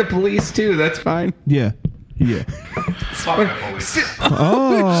 I like the police too. That's fine. Yeah. Yeah. Fuck that police.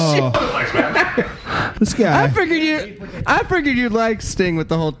 Oh, Thanks, man. this guy. I figured you'd like Sting with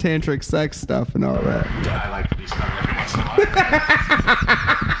the whole tantric sex stuff and all that. I like to be stung every once in a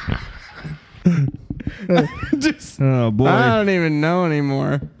while. Just, Oh boy. I don't even know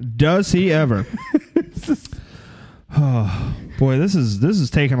anymore. Does he ever? Oh boy, this is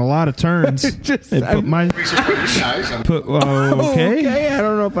taking a lot of turns. Just, It put my Research for you guys. put okay. I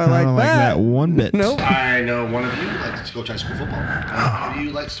don't know if I I like don't that. like that one bit. Nope. I know one of you likes to coach high school football. One of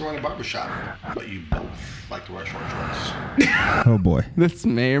you likes to run a barbershop. But you both like to wear short shorts. Oh boy. This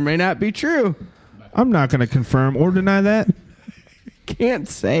may or may not be true. I'm not going to confirm or deny that. Can't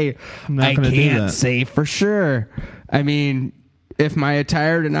say. I'm not I gonna do can't that. say for sure. I mean, if my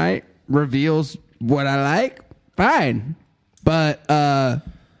attire tonight reveals what I like, fine. But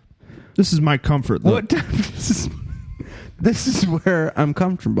This is my comfort look. what this is where I'm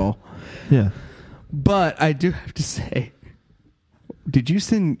comfortable. Yeah. But I do have to say, did you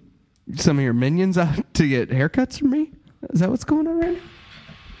send some of your minions out to get haircuts from me? Is that what's going on right now?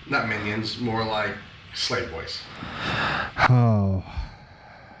 Not minions, more like slave boys. Oh.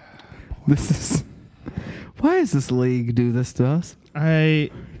 This is why does this league do this to us? I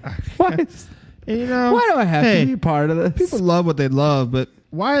Why? you know. Why do I have to be a part of this? People love what they love, but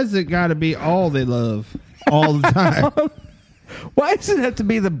why has it got to be all they love all the time? Why does it have to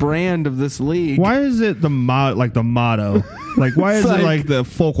be the brand of this league? Why is it the motto? Like why is it like the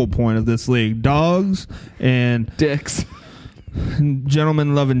focal point of this league? Dogs and Dicks.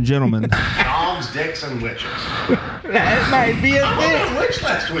 gentlemen loving gentlemen. And all dogs, dicks, and witches. That might be a I thing. was a witch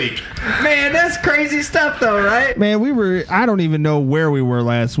last week. Man, that's crazy stuff, though, right? Man, I don't even know where we were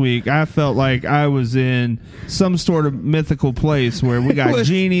last week. I felt like I was in some sort of mythical place where we got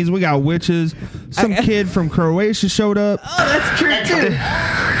genies, we got witches. Some kid from Croatia showed up. Oh, that's true, too.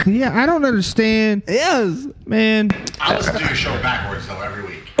 Yeah, I don't understand. Yes. Man. I listen to your show backwards, though, every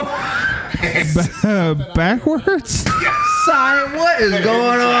week. Backwards? Yes. Si, what is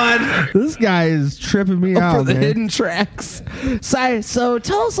going on? This guy is tripping me out, For the man. hidden tracks. Si, so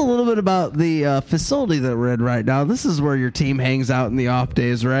tell us a little bit about the facility that we're in right now. This is where your team hangs out in the off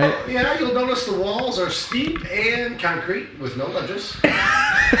days, right? Yeah, you'll notice the walls are steep and concrete with no ledges.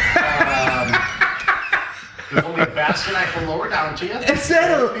 There's only a basket I can lower down to you. Is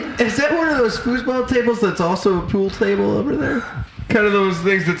that one of those foosball tables that's also a pool table over there? Kind of those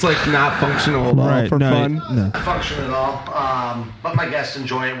things that's like not functional at all for fun. No. Function at all. But my guests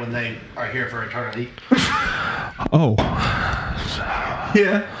enjoy it when they are here for eternity. Oh.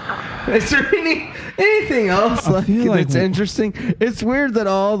 Yeah. Is there anything else like that's interesting? It's weird that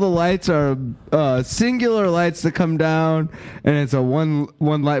all the lights are singular lights that come down, and it's a one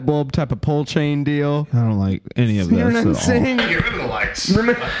light bulb type of pole chain deal. I don't like any of You know this what I'm at all. saying? Get rid of the lights.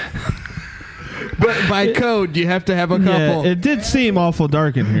 But by code, you have to have a couple. Yeah, it did seem awful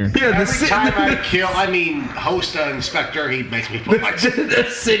dark in here. Yeah, Every time host an inspector, he makes me put lights. the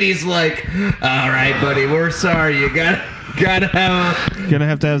city's like, all right, buddy, we're sorry. You gotta have Gonna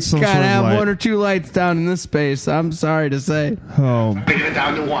have to have some sort of light. one or two lights down in this space. I'm sorry to say. Oh, They get it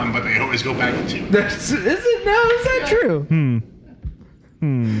down to one, but they always go back to two. Is that true?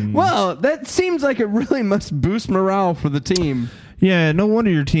 Well, that seems like it really must boost morale for the team. yeah. No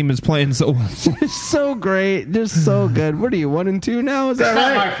wonder your team is playing so well. It's so great, just so good. What are you, 1-2 now? Is It's that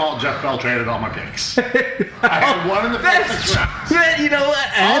not right? my fault Jeff Bell traded all my picks. I had one in the first round. You know what?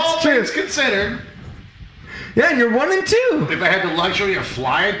 All That's true. things considered, Yeah, and you're 1-2. if I had the luxury of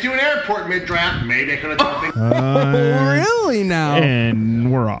flying to an airport mid-draft, maybe I could have done things. Really now?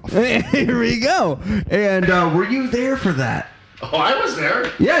 And we're off. Here we go. And were you there for that? Oh, I was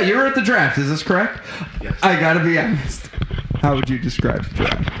there. Yeah, you were at the draft. Is this correct? Yes. I gotta be honest. How would you describe the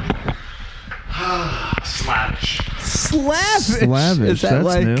draft? Slavish. Slavish. Lavish. Is that That's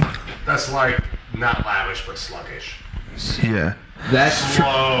like? new. That's like not lavish, but sluggish. Yeah. That's true.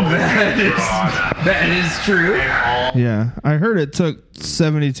 Slow. That is true. Yeah. I heard it took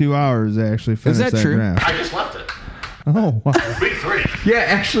 72 hours to actually finish that true? draft. I just left it. Oh, wow. Week 3. Yeah,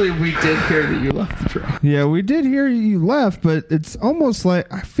 actually, we did hear that you left the draft. Yeah, we did hear you left, but it's almost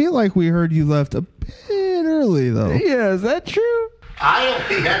like I feel like we heard you left a bit early, though. Yeah, is that true? I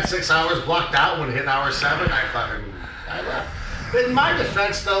only had 6 hours blocked out. When it hit hour 7, I left. In my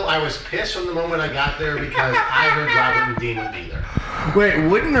defense, though, I was pissed from the moment I got there because I heard Robert and Dean would be there. Wait,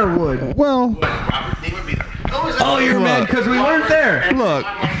 wouldn't or would? Well, Robert and Dean would be there. Oh, you're mad because we weren't there. Look.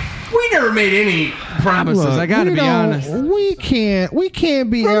 We never made any promises. look, I gotta we be don't- honest. We can't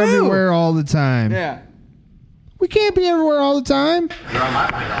be For who? everywhere all the time. Yeah. We can't be everywhere all the time. You're on my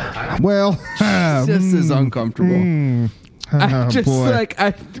mind all the time. Well, This is uncomfortable. I oh, just boy.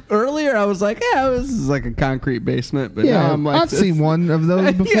 earlier I was like, yeah, this is like a concrete basement, but Yeah, now I'm like, I've seen one of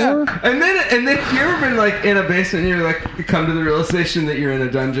those before. Yeah. And then you ever been like in a basement and you're like, you come to the realization that you're in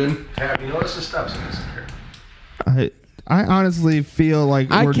a dungeon? Have you noticed the steps in this here? I honestly feel like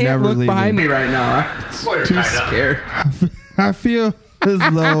I we're can't never look leaving. behind me right now. Well, I'm you're too tied up. scared. I feel as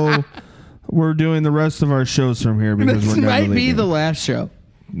though we're doing the rest of our shows from here because This we're never might be leaving. the last show,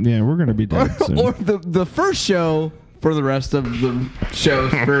 Yeah, we're gonna be dead soon. or the first show for the rest of the shows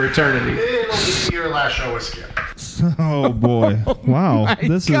for eternity. It'll be your last show with Skip. Oh boy! Wow, my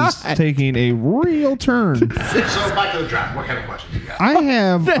this God. is taking a real turn. So back to the draft. What kind of questions you got?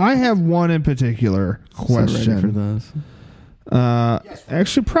 I have one in particular question. those.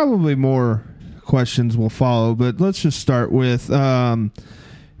 Actually, probably more questions will follow, but let's just start with.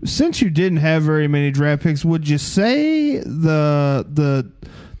 Since you didn't have very many draft picks, would you say the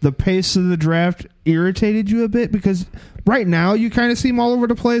pace of the draft irritated you a bit? Because right now you kind of seem all over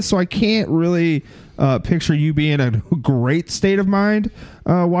the place, so I can't really picture you being in a great state of mind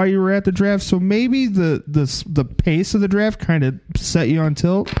while you were at the draft. So maybe the pace of the draft kind of set you on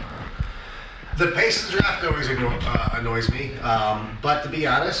tilt. The pace of the draft always annoys me. But to be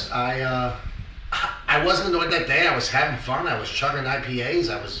honest, I wasn't annoyed that day. I was having fun. I was chugging IPAs.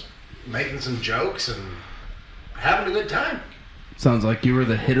 I was making some jokes and having a good time. Sounds like you were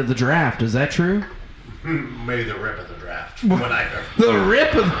the hit of the draft. Is that true? Maybe the rip of the draft. When I heard. The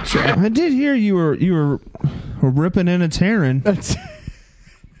rip of the draft. I did hear you were ripping and a tearing.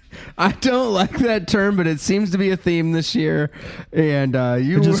 I don't like that term, but it seems to be a theme this year. And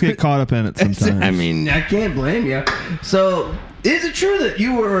you just get caught up in it sometimes. I mean, I can't blame you. So, is it true that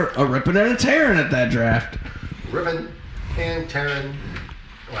you were a ripping and a tearing at that draft? Ripping and tearing.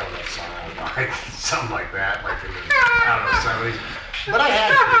 Well, that song, I don't know, something like that, like in the, I don't know, 70s. But I had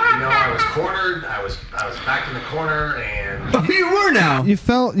to, I was cornered. I was backed in the corner, and You were now. You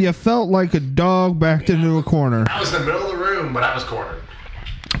felt like a dog backed into a corner. I was in the middle of the room, but I was cornered.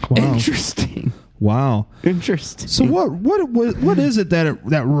 Wow. Interesting. Wow. Interesting. So what is it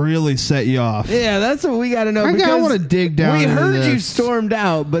that really set you off? Yeah, that's what we got to know. I because want to dig down. We into heard you this. stormed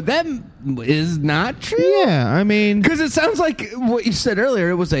out, but that is not true. Yeah, I mean, Because it sounds like what you said earlier.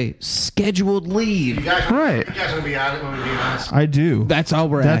 It was a scheduled leave. You guys, Right. You guys want to be honest? Want me to be honest? I do. That's all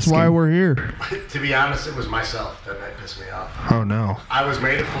we're That's asking. why we're here. To be honest, it was myself that pissed me off. Oh no. I was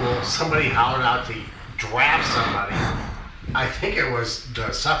made a fool. Somebody hollered out to draft somebody. I think it was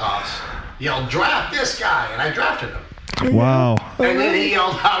the suck-offs. Yelled, draft this guy, and I drafted him. Wow. And then he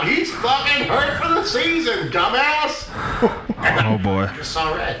yelled out, he's fucking hurt for the season, dumbass. And Oh boy. I just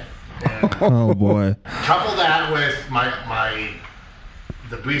saw red. And Oh boy. couple that with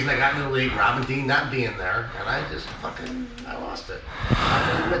the reason I got in the league, Robin Dean not being there, and I lost it.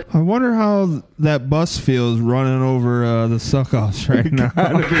 I wonder how that bus feels running over the suck-offs right now.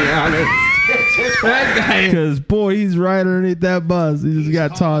 To be honest, It's his that fault. guy Because boy, he's right underneath that bus. He just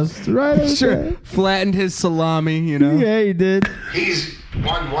got tossed right under sure there. flattened his salami. You know. Yeah, he did. He's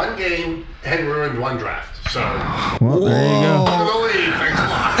won one game and ruined one draft. So, Well, there you go. welcome to the league. Thanks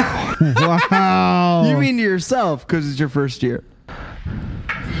a lot. Wow. You mean to yourself because it's your first year.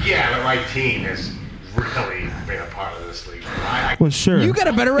 Yeah, but my team has really been a part of this league. Well, sure. You got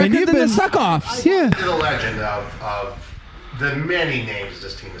a better And record you've than the been- suck-offs. Yeah. The legend of the many names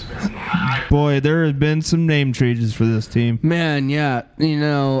this team has been. Boy, there have been some name changes for this team. Man, yeah.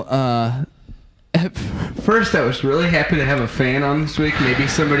 At first I was really happy to have a fan on this week. Maybe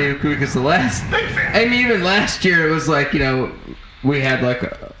somebody who could, because even last year it was like, we had like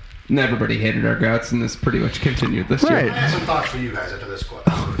everybody hated our guts, and this pretty much continued this Right. I year. have some thoughts for you guys after this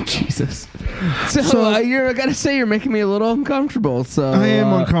question. Jesus. So, I gotta say, you're making me a little uncomfortable. So I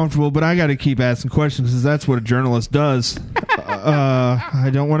am uncomfortable, but I got to keep asking questions because that's what a journalist does. I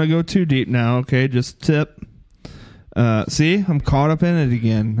don't want to go too deep now. Okay, just tip. See, I'm caught up in it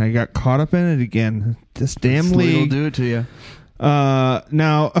again. I got caught up in it again. This damn This league will league. do it to you.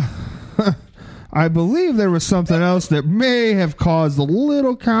 Now, I believe there was something else that may have caused a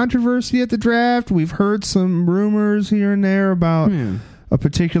little controversy at the draft. We've heard some rumors here and there about a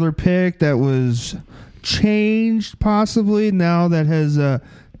particular pick that was changed, possibly, now that has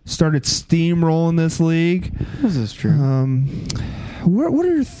started steamrolling this league. This is true. What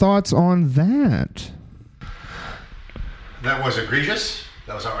are your thoughts on that? That was egregious.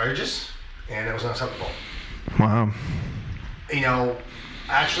 That was outrageous, and it was unacceptable. Wow.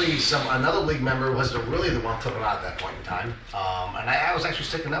 Actually, another league member was really the one flipping out at that point in time, and I was actually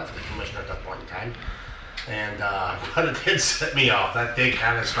sticking up for the commissioner at that point in time. And but it did set me off. That did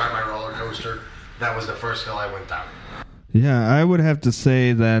kind of start my roller coaster. That was the first hill I went down. Yeah, I would have to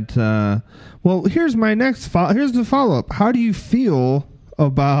say that. Well, here's my next. Here's the follow-up. How do you feel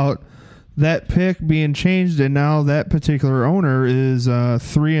about that pick being changed, and now that particular owner is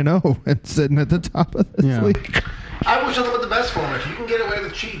 3-0 and sitting at the top of this league? I wish nothing but the best for him. If you can get away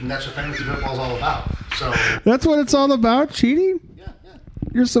with cheating, that's what fantasy football's all about. So That's what it's all about. Cheating. yeah.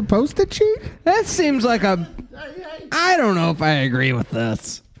 You're supposed to cheat. That seems like a. I don't know if I agree with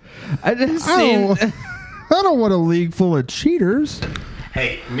this. I just I don't want a league full of cheaters.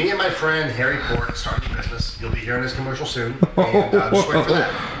 Hey, me and my friend Harry Port started a business. You'll be hearing this commercial soon. And just wait for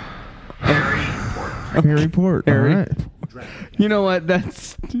that. Harry Port. Harry Port. Harry. All right. You know what?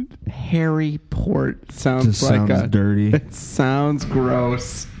 That's Harry Port. Sounds Just like sounds dirty. It sounds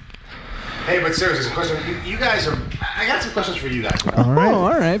gross. Hey, but seriously, some questions. You guys are. I got some questions for you guys. All right. Oh,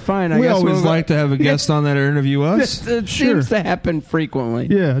 all right, fine. I We guess always we'll- like to have a guest on that interview us. It seems to happen frequently.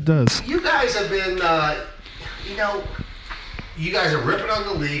 Yeah, it does. You guys have been, you guys are ripping on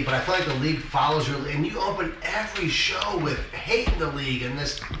the league, but I feel like the league follows you, and you open every show with hating the league and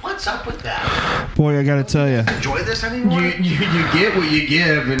this. What's up with that? Boy, I got to tell you. Enjoy this anymore? You get what you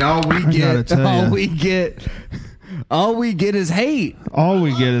give, and all we gotta get, tell ya. all we get is hate. All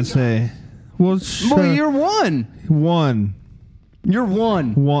we get is hey. Well, Well, you're one. one. You're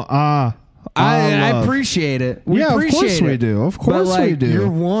one. I I appreciate it. We Yeah, of appreciate course it. we do. Of But, course we like, do. You're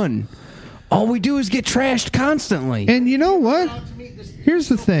one. All we do is get trashed constantly. And you know what? Here's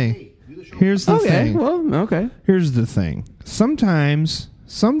the thing. Here's the okay. thing. Well, okay. Here's the thing. Sometimes,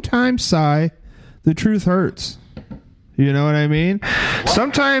 Si, the truth hurts. You know what I mean?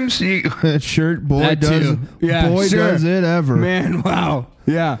 Sometimes shirt boy That does too. Yeah, boy sure. does it ever. Man, wow.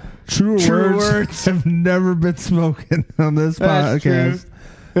 Yeah. True words have never been spoken on this That's podcast.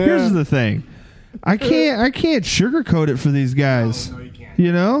 true. Here's Yeah. the thing. I can't sugarcoat it for these guys. No, you can't.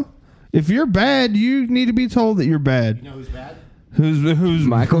 You know? If you're bad, you need to be told that you're bad. You know who's bad? Who's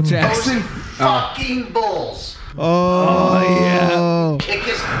Michael Those Jackson. fucking Bulls. Oh, Kick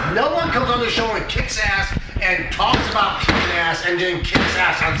his, no one comes on the show and kicks ass and talks about kicking ass and then kicks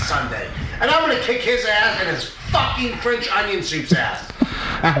ass on Sunday. And I'm going to kick his ass and his fucking French onion soup's ass.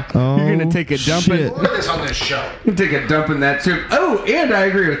 Oh, You're gonna take a dump in- shit. Look at this on this show. Take a dump in that soup. Oh, and I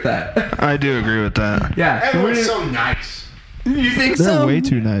agree with that. I do agree with that. Yeah. Everyone's so nice. You think They're so? way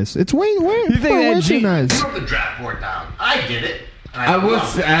too nice. It's way You think that way too G- nice. You wrote the draft board down. I did it. I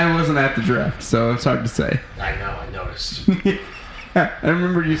loved it. wasn't at the draft, so it's hard to say. I know, I noticed. I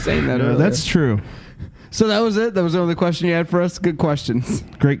remember you saying that No, earlier. that's true. So that was it? That was the only question you had for us? Good questions.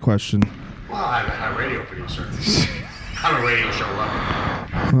 Great question. Well, I'm a radio producer. I'm a radio show lover.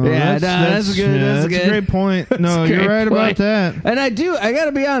 Well, Yeah, that's good, yeah, that's a good. great point. No, Great you're right about point. that. And I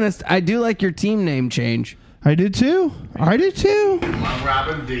gotta be honest, I do like your team name change. I did too. Love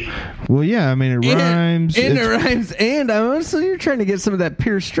Robin D. Well, yeah. I mean, it rhymes. And it It's- rhymes. And so you're trying to get some of that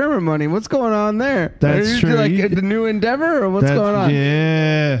Pierce Strummer money. What's going on there? That's Are you true. Like You- the new endeavor, or what's going on?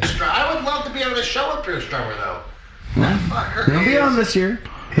 Yeah. I would love to be on the show with Pierce Drummer, though. That fucker He'll be is- on this year.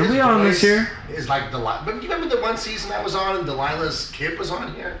 He'll his be on this voice year. Is like Delilah. But you remember the one season I was on and Delilah's kid was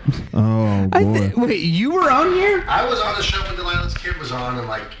on here? Oh boy. Wait, you were on here? I was on the show when Delilah's kid was on and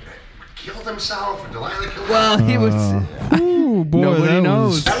like killed himself or Delilah killed Well, himself. he was. Ooh, boy, Nobody that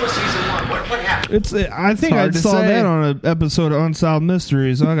knows. Was, That was season one. What happened? it's. I think I hard to saw say. that on an episode of Unsolved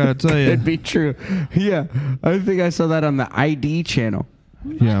Mysteries. I gotta tell you. It'd be true. Yeah, I think I saw that on the ID channel.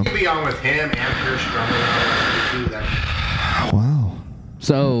 Yeah. You'd be on with him and Pierce Drummer. You do that. Wow.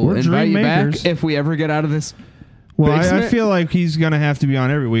 So We're invite you dream back makers. if we ever get out of this. Well, I Basement? feel like he's gonna have to be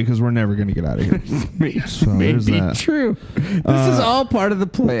on every week because we're never gonna get out of here. So May there's be that. true. This is all part of the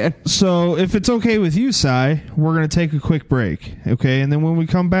plan. So if it's okay with you, Cy, we're gonna take a quick break, okay? And then when we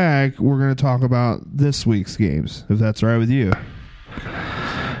come back, we're gonna talk about this week's games, if that's all right with you.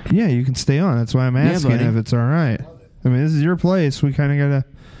 Yeah, you can stay on. That's why I'm asking buddy. if it's all right. I mean, this is your place. We kind of gotta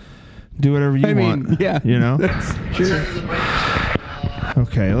do whatever you want. Yeah, you know. That's true.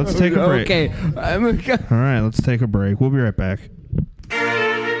 Okay, let's take a break. Okay, All right, let's take a break. We'll be right back.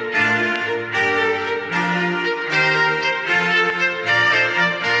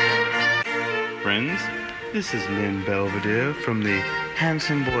 Friends, this is Lynn Belvedere from the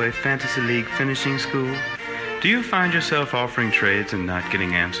Handsome Boy Fantasy League Finishing School. Do you find yourself offering trades and not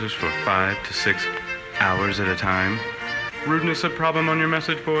getting answers for 5 to 6 hours at a time? Rudeness a problem on your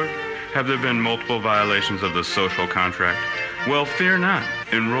message board? Have there been multiple violations of the social contract? Well, fear not.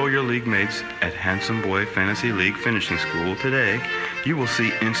 Enroll your league mates at Handsome Boy Fantasy League Finishing School today. You will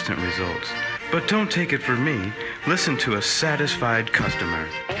see instant results. But don't take it from me. Listen to a satisfied customer.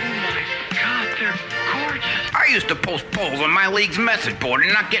 I used to post polls on my league's message board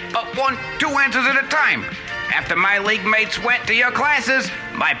and not get but 1-2 answers at a time. After my league mates went to your classes,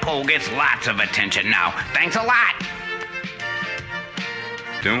 my poll gets lots of attention now. Thanks a lot.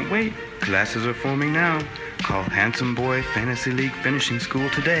 Don't wait. Classes are forming now. Call Handsome Boy Fantasy League Finishing School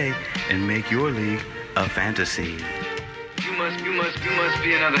today and make your league a fantasy. You must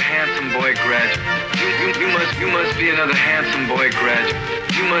be another handsome boy graduate. You must be another handsome boy graduate.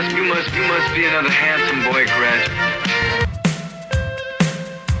 You must be another handsome boy graduate.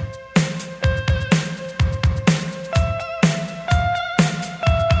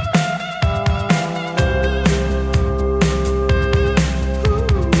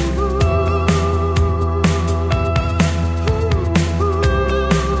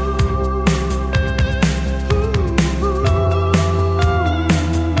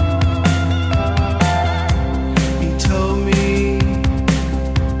 He told me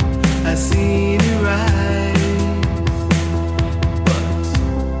I seen it rise, but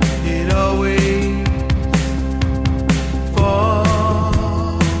it always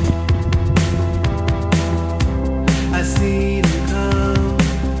falls. I seen him come,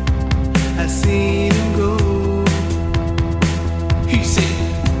 I seen him go. He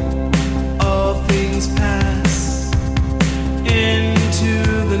said, all things pass into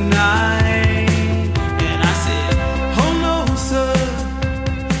the night. And I said, oh no, sir,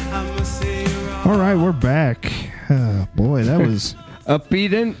 I must say you're wrong. All right, we're back. Oh, boy, that was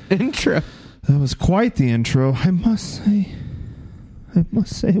upbeat intro. that was quite the intro. I must say, it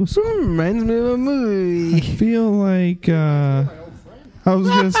was. Reminds me of a I movie. feel like I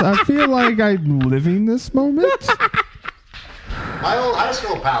feel like I'm living this moment. My old high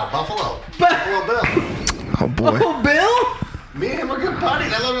school pal, Buffalo Bill. Oh boy. Oh, Bill? Me and him were good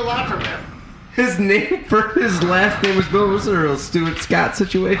buddies. I learned a lot from him. His name for his last name was Bill. Was there a Stuart Scott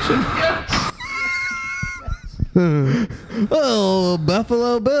situation? Yes. Oh,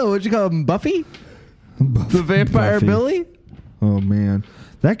 Buffalo Bill. What'd you call him? Buffy? The Vampire Buffy. Billy? Oh man,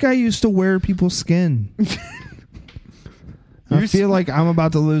 that guy used to wear people's skin. I feel like I'm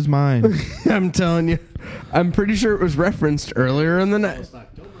about to lose mine. I'm telling you. I'm pretty sure it was referenced earlier in the night.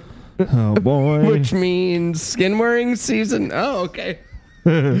 Oh boy. Which means skin wearing season. Oh, okay. I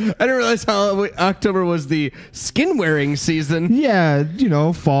didn't realize how October was the skin wearing season. Yeah,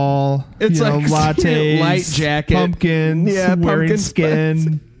 fall. It's like lattes, light jacket, pumpkins, wearing pumpkin skin.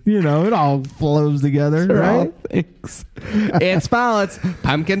 spice. It all flows together, right? Thanks. It's fall. It's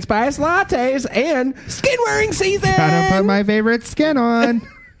pumpkin spice lattes and skin wearing season. Gotta put my favorite skin on.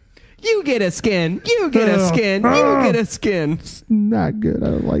 You get a skin. You get a skin. You get a skin. It's not good.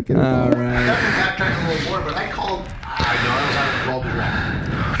 I don't like it. All I right. got to backtrack a little more, but I know I was on the Golden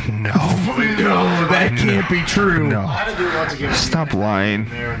Draft. No, that can't be true. No. I had to do it once again. Stop lying.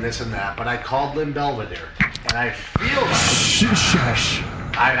 There and this and that, but I called Lynn Belvedere, and I feel like Shush.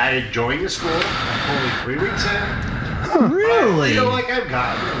 I joined the school. I'm only 3 weeks in. Really? I feel like I've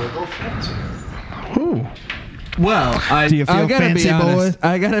gotten a little fancy. Ooh. Well, Do you feel I gotta fancy, be honest. boy?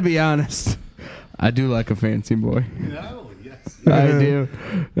 I gotta be honest. I do like a fancy boy. No, yes. I do.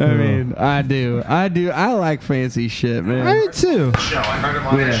 I mean, I do. I like fancy shit, man. I do too. Show. I heard him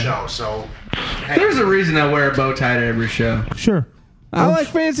on the Yeah. show, so. Hey, There's a reason I wear a bow tie to every show. Sure. I like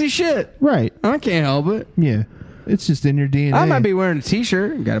fancy shit. Right. I can't help it. Yeah. It's just in your DNA. I might be wearing a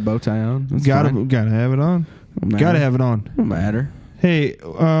t-shirt and got a bow tie on. That's fine. Gotta have it on. Don't matter. Gotta have it on. Don't matter. Hey,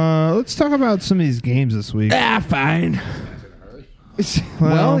 let's talk about some of these games this week. Fine.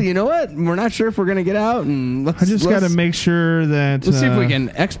 Well, you know what? We're not sure if we're gonna get out, and I just got to make sure that. Let's see if we can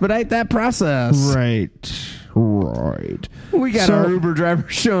expedite that process. Right. We got So- our Uber driver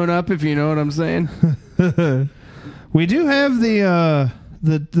showing up, if you know what I'm saying. We do have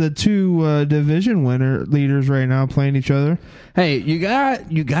the two division leaders right now playing each other. Hey, you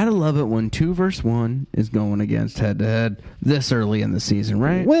gotta love it when 2 versus 1 is going against head to head this early in the season,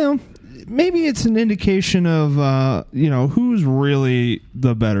 right? Well, maybe it's an indication of who's really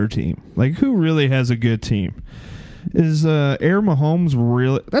the better team. Like who really has a good team. Is Air Mahomes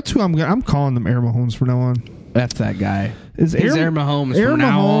really? That's who I'm calling them Air Mahomes from now on. That's that guy. Is He's Air Mahomes Air from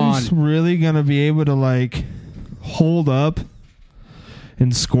now Mahomes on. really gonna be able to like hold up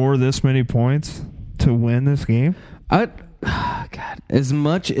and score this many points to win this game? God, as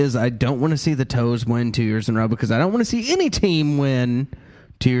much as I don't want to see the Toes win 2 years in a row, because I don't want to see any team win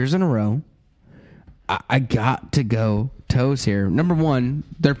 2 years in a row, I got to go Toes here. Number one,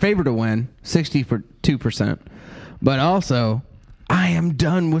 they're favored to win, 62%. But also, I am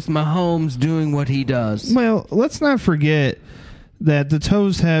done with Mahomes doing what he does. Well, let's not forget that the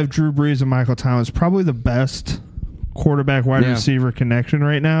Toes have Drew Brees and Michael Thomas, probably the best quarterback wide receiver connection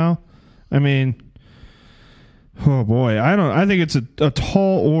right now. I mean, oh boy, I think it's a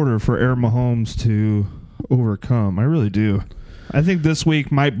tall order for Air Mahomes to overcome. I really do. I think this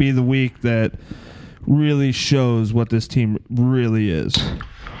week might be the week that really shows what this team really is.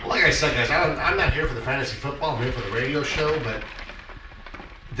 Like I said, guys, I'm not here for the fantasy football. I'm here for the radio show, but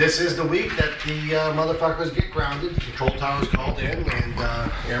this is the week that the motherfuckers get grounded. Control tower's called in, and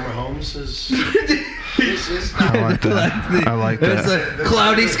Air Mahomes is. This is. I like that. I like that. There's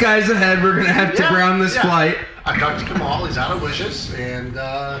cloudy skies ahead. We're going to have to ground this flight. I talked to Kamal. He's out of wishes, and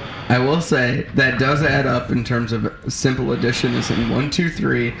I will say that does add up in terms of simple addition. Is in 1, 2,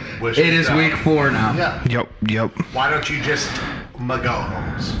 3. Wishes It is down. week 4 now. yeah. Yep. Why don't you just go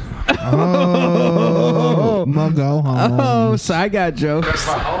Holmes? Oh, Muggo Holmes. Oh, so I got jokes. Because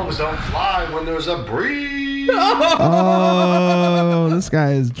Mahomes don't fly when there's a breeze. Oh, this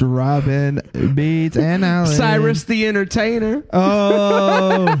guy is dropping beats and Allen. Cyrus the Entertainer.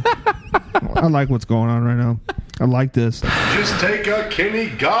 Oh, I like what's going on right now. I like this. Just take a Kenny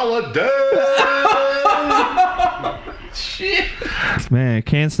Galladay. Shit. Man,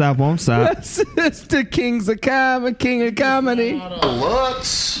 can't stop, won't stop. It's the King of Comedy.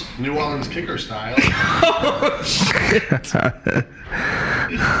 Lutz. New Orleans kicker style.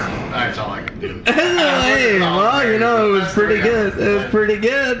 That's all I can do. Hey, well, you know, it was pretty good. It was pretty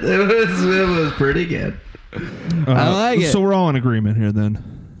good. It was pretty good. I like it. So we're all in agreement here then.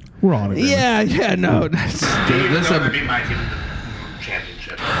 We're all in agreement. Yeah, no. That's, Even this though they beat my team in the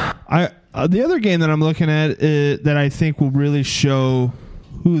championship. The other game that I'm looking at that I think will really show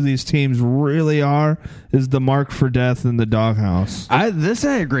who these teams really are is the Mark for Death and the Doghouse. I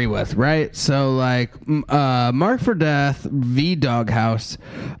agree with, right? So like Mark for Death v Doghouse.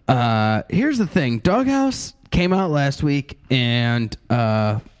 Here's the thing. Doghouse came out last week and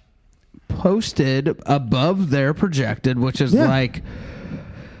posted above their projected, which is like,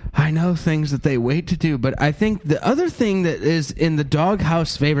 I know things that they wait to do, but I think the other thing that is in the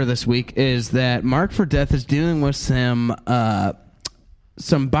Doghouse favor this week is that Mark for Death is dealing with some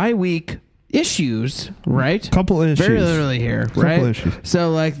bye week issues, right? Couple issues. Very literally here, Couple right? issues.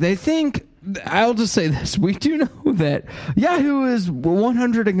 So like they think, I'll just say this: we do know that Yahoo is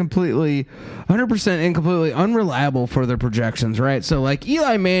 100% and completely unreliable for their projections, right? So like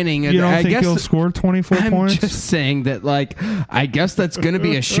Eli Manning, You don't I think guess he'll score 24 I'm points? just saying that, like, I guess that's going to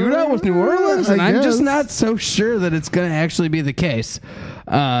be a shootout with New Orleans, and I'm just not so sure that it's going to actually be the case.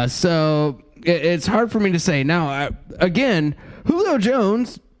 So it's hard for me to say. Now, again, Julio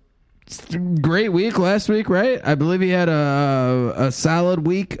Jones, great week last week, right? I believe he had a solid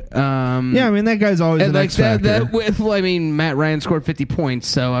week. Yeah, I mean, that guy's always an X factor. Matt Ryan scored 50 points,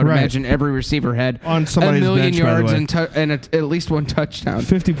 so I would imagine every receiver had on a somebody's million bench, yards by the way. and at least one touchdown.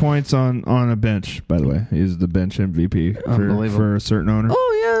 50 points on a bench, by the way. He's the bench MVP for a certain owner.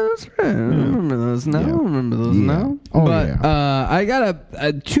 Oh, yeah, that's right. I remember those now. Oh, but I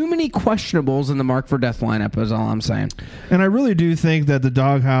got too many questionables in the Mark for Death lineup is all I'm saying. And I really do think that the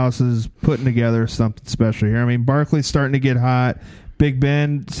Doghouse is putting together something special here. I mean, Barkley's starting to get hot. Big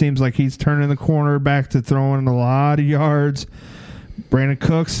Ben seems like he's turning the corner back to throwing a lot of yards. Brandon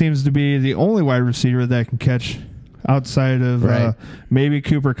Cooks seems to be the only wide receiver that can catch outside of maybe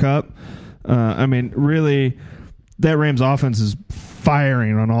Cooper Kupp. I mean, really, that Rams offense is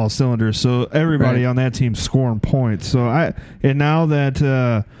firing on all cylinders. So everybody on that team's scoring points. So and now that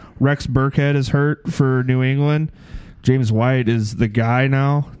Rex Burkhead is hurt for New England, James White is the guy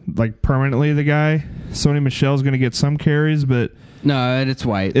now, like permanently the guy. Sony Michel's going to get some carries, but no, it's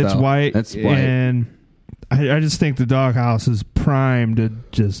White. It's White. And I just think the Doghouse is primed to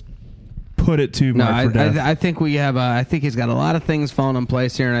just put it to Mark for Death. I think we have. I think he's got a lot of things falling in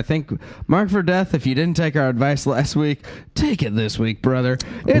place here, and I think Mark for Death. If you didn't take our advice last week, take it this week, brother.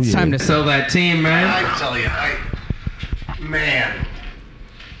 It's time to sell that team, man. I tell you,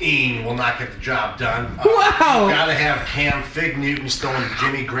 Ian will not get the job done. Wow! You gotta have Cam Fig Newton throwing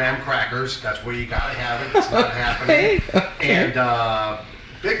Jimmy Graham crackers. That's where you gotta have it. It's not happening. And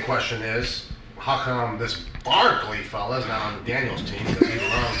big question is, how come this Barkley fella's not on the Daniels team because he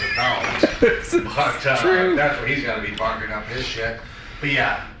loves the dogs? But that's where he's got to be barking up his shit. But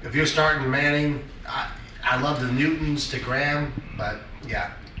yeah, if you're starting Manning, I love the Newtons to Graham, but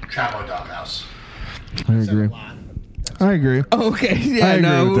yeah, Chapo Doghouse. I agree. Okay, yeah,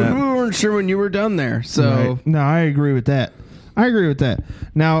 no, we weren't sure when you were done there. So no, I agree with that.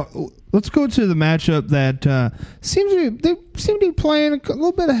 Now let's go to the matchup that seems to be playing a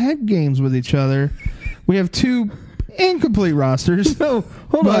little bit of head games with each other. We have two incomplete rosters. So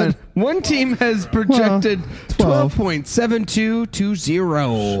hold on, one team has projected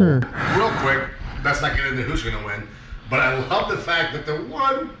 12.7220. Sure. Real quick, let's not get into who's going to win, but I love the fact that the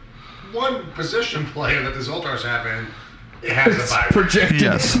one position player that the Zoltars have in. It has a bye. Projected.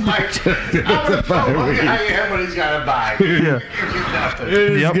 Yes. I'm going to throw money at him when he's got a bye. Yeah. It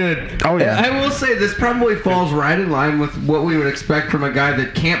is good. Oh, yeah. I will say this probably falls right in line with what we would expect from a guy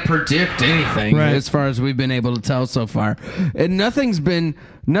that can't predict anything, as far as we've been able to tell so far. And nothing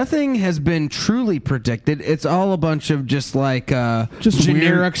has been truly predicted. It's all a bunch of just like generic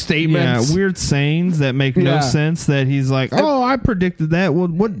weird statements. Yeah, weird sayings that make no sense that he's like, oh, I predicted that. Well,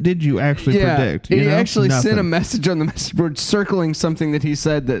 what did you actually predict? He actually sent a message on the message board circling something that he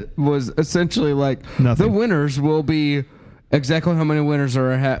said that was essentially like, the winners will be exactly how many winners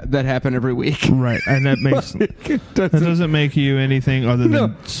are that happen every week. Right, and that makes that doesn't make you anything other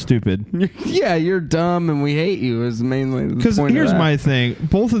than stupid. Yeah, you're dumb and we hate you is mainly the because point. Here's my thing: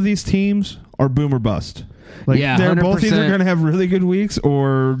 both of these teams are boom or bust. Like they're 100%. both either going to have really good weeks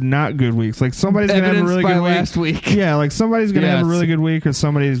or not good weeks. Like somebody's going to have a really good week. Last week. Yeah, like somebody's going to have a really good week or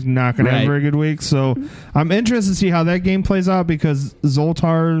somebody's not going to have a very good week. So I'm interested to see how that game plays out because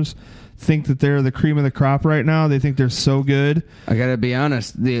Zoltars think that they're the cream of the crop right now. They think they're so good. I gotta be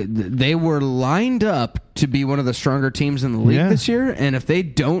honest, they were lined up to be one of the stronger teams in the league this year, and if they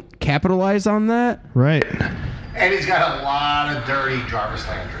don't capitalize on that, And he's got a lot of dirty Jarvis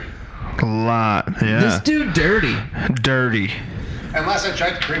Landry. A lot, This dude dirty. Unless I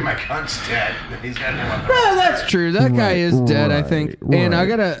tried to cream my gun's dead, he's got no one. Well, that's true. That guy is dead, I think. And I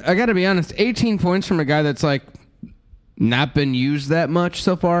gotta be honest, 18 points from a guy that's like not been used that much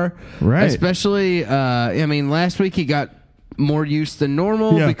so far. Right. Especially, I mean, last week he got more use than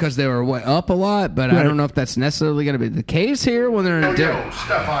normal Yeah. because they were up a lot, but I Right. don't know if that's necessarily going to be the case here when they're in a different.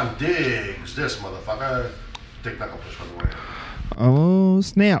 Stephon Diggs, this motherfucker. Dick Knucklefish, by the way. Oh,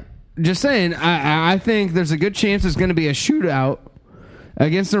 snap. Just saying, I think there's a good chance it's going to be a shootout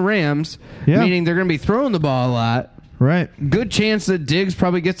against the Rams, meaning they're going to be throwing the ball a lot. Right. Good chance that Diggs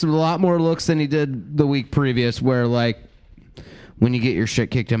probably gets a lot more looks than he did the week previous, where, like, when you get your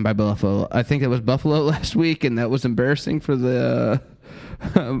shit kicked in by Buffalo. I think it was Buffalo last week, and that was embarrassing for the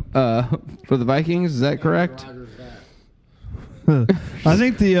Vikings. Is that correct? I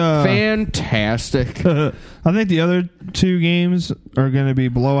think the fantastic. I think the other two games are going to be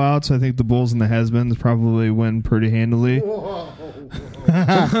blowouts. I think the Bulls and the Has-Beens probably win pretty handily.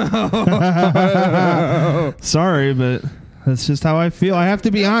 Sorry, but that's just how I feel. I have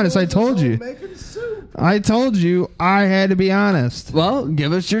to be honest. I told you I had to be honest. Well,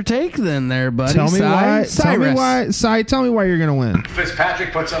 give us your take then there, buddy. Tell me why. Cyrus. Tell me why you're going to win.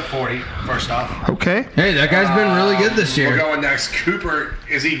 Fitzpatrick puts up 40, first off. Okay. Hey, that guy's been really good this year. We're going next. Cooper,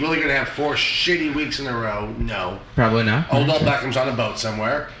 is he really going to have 4 shitty weeks in a row? No. Probably not. Odell Beckham's on a boat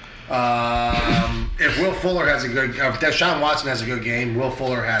somewhere. If Will Fuller has a good... if Deshaun Watson has a good game, Will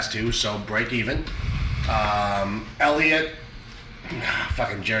Fuller has to, so break even. Elliott,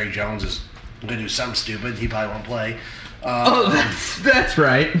 fucking Jerry Jones is going to do something stupid. He probably won't play. That's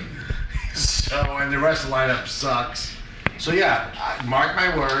right. So, and the rest of the lineup sucks. So, yeah, mark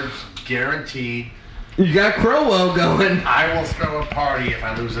my words, guaranteed. You got Crowell going. I will throw a party if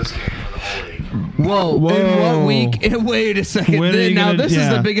I lose this game for the whole league. Whoa. In what week? Wait a second. When are you Now, gonna- this is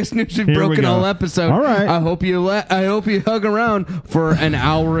the biggest news we've Here we broken go. all episode. All right. I hope you hung around for an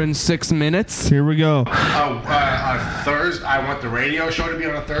hour and 6 minutes. Here we go. Thursday, I want the radio show to be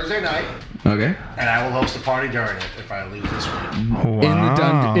on a Thursday night. Okay. And I will host a party during it if I lose this week.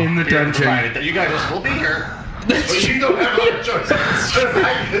 Wow. In the Here, dungeon. provided that you guys will be here. But you don't have other choice. So if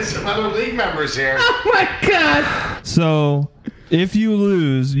I get some other league members here. Oh my God. So, if you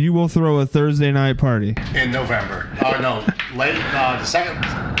lose, you will throw a Thursday night party. In November. No, late,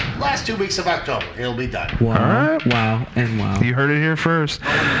 last 2 weeks of October. It'll be done. Wow. All right. Wow. And wow. You heard it here first.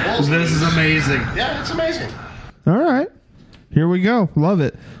 This is amazing. Yeah, it's amazing. All right. Here we go. Love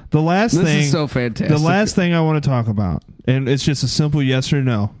it. The last This thing. is so fantastic. The last thing I want to talk about, and it's just a simple yes or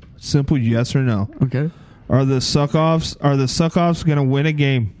no. Simple yes or no. Okay. Are the suck-offs going to win a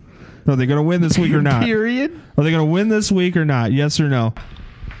game? Are they going to win this week or not? Period. Are they going to win this week or not? Yes or no?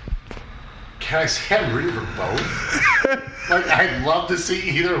 Can I say I'm rooting for both? Like, I'd love to see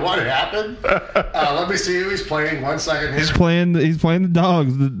either one happen. Let me see who he's playing. 1 second. He's playing the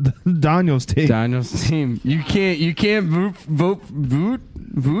Dogs, the Daniels team. Daniel's team. You can't vote for both.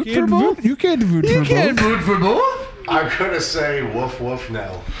 You can't vote for You both. can't vote for both. I'm going to say woof, woof, no.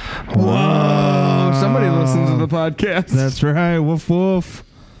 Whoa. Somebody listens to the podcast. That's right. Woof woof.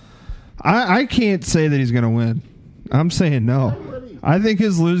 I can't say that he's going to win. I'm saying no. I think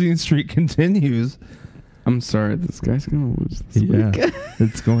his losing streak continues. I'm sorry, this guy's gonna lose this week.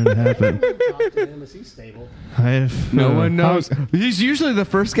 It's going to happen. No one knows. He's usually the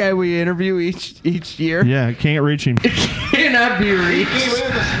first guy we interview each year. Yeah, can't reach him. Cannot be He reached. came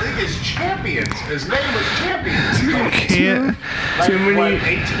into this league as champions. His name was Champions. Can't. Like, Too many- what,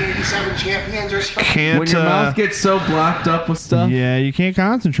 1887 champions or something? Can't. When your mouth gets so blocked up with stuff. Yeah, you can't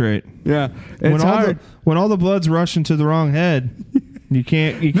concentrate. Yeah, it's hard. When all the blood's rushing to the wrong head, you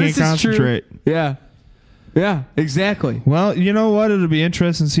can't This is concentrate. true. Yeah, exactly. Well, you know what? It'll be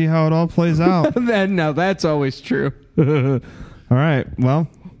interesting to see how it all plays out. Now that's always true. All right. Well,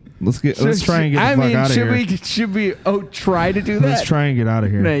 let's try and get the fuck out of here. Should we try to do that? Let's try and get out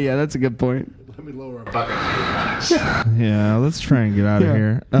of here. Yeah, that's a good point. Let me lower a bucket. Yeah, let's try and get out of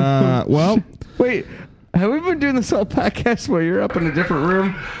here. Well, Wait, have we been doing this whole podcast while you're up in a different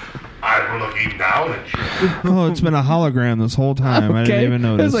room? I'm looking down at you. oh, it's been a hologram this whole time. I didn't even It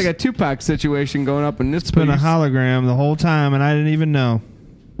notice. was like a Tupac situation going up in this. It's been a hologram the whole time, and I didn't even know.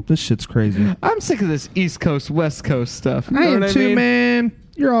 This shit's crazy. I'm sick of this East Coast, West Coast stuff. You I know am what too, mean? man.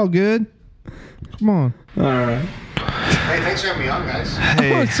 You're all good. Come on. All right. Hey, thanks for having me on, guys.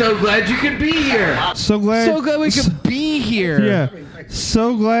 I'm so glad you could be here. So glad. We could be here. Yeah.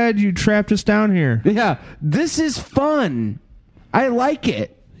 So glad you trapped us down here. Yeah. This is fun. I like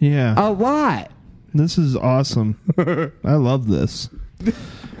it Yeah. a lot. This is awesome. I love this. All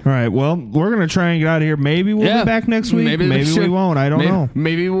right. Well, we're going to try and get out of here. Maybe we'll be back next week. Maybe we won't. I don't know.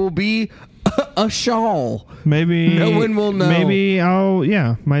 Maybe we'll be a shawl. Maybe. No one will know. Maybe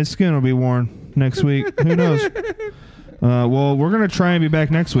my skin will be worn next week. Who knows? Well, we're going to try and be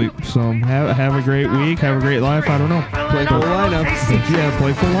back next week. So have a great week. Have a great life. I don't know. Play full lineups. Yeah,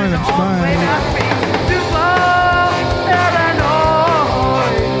 play full lineups. Bye.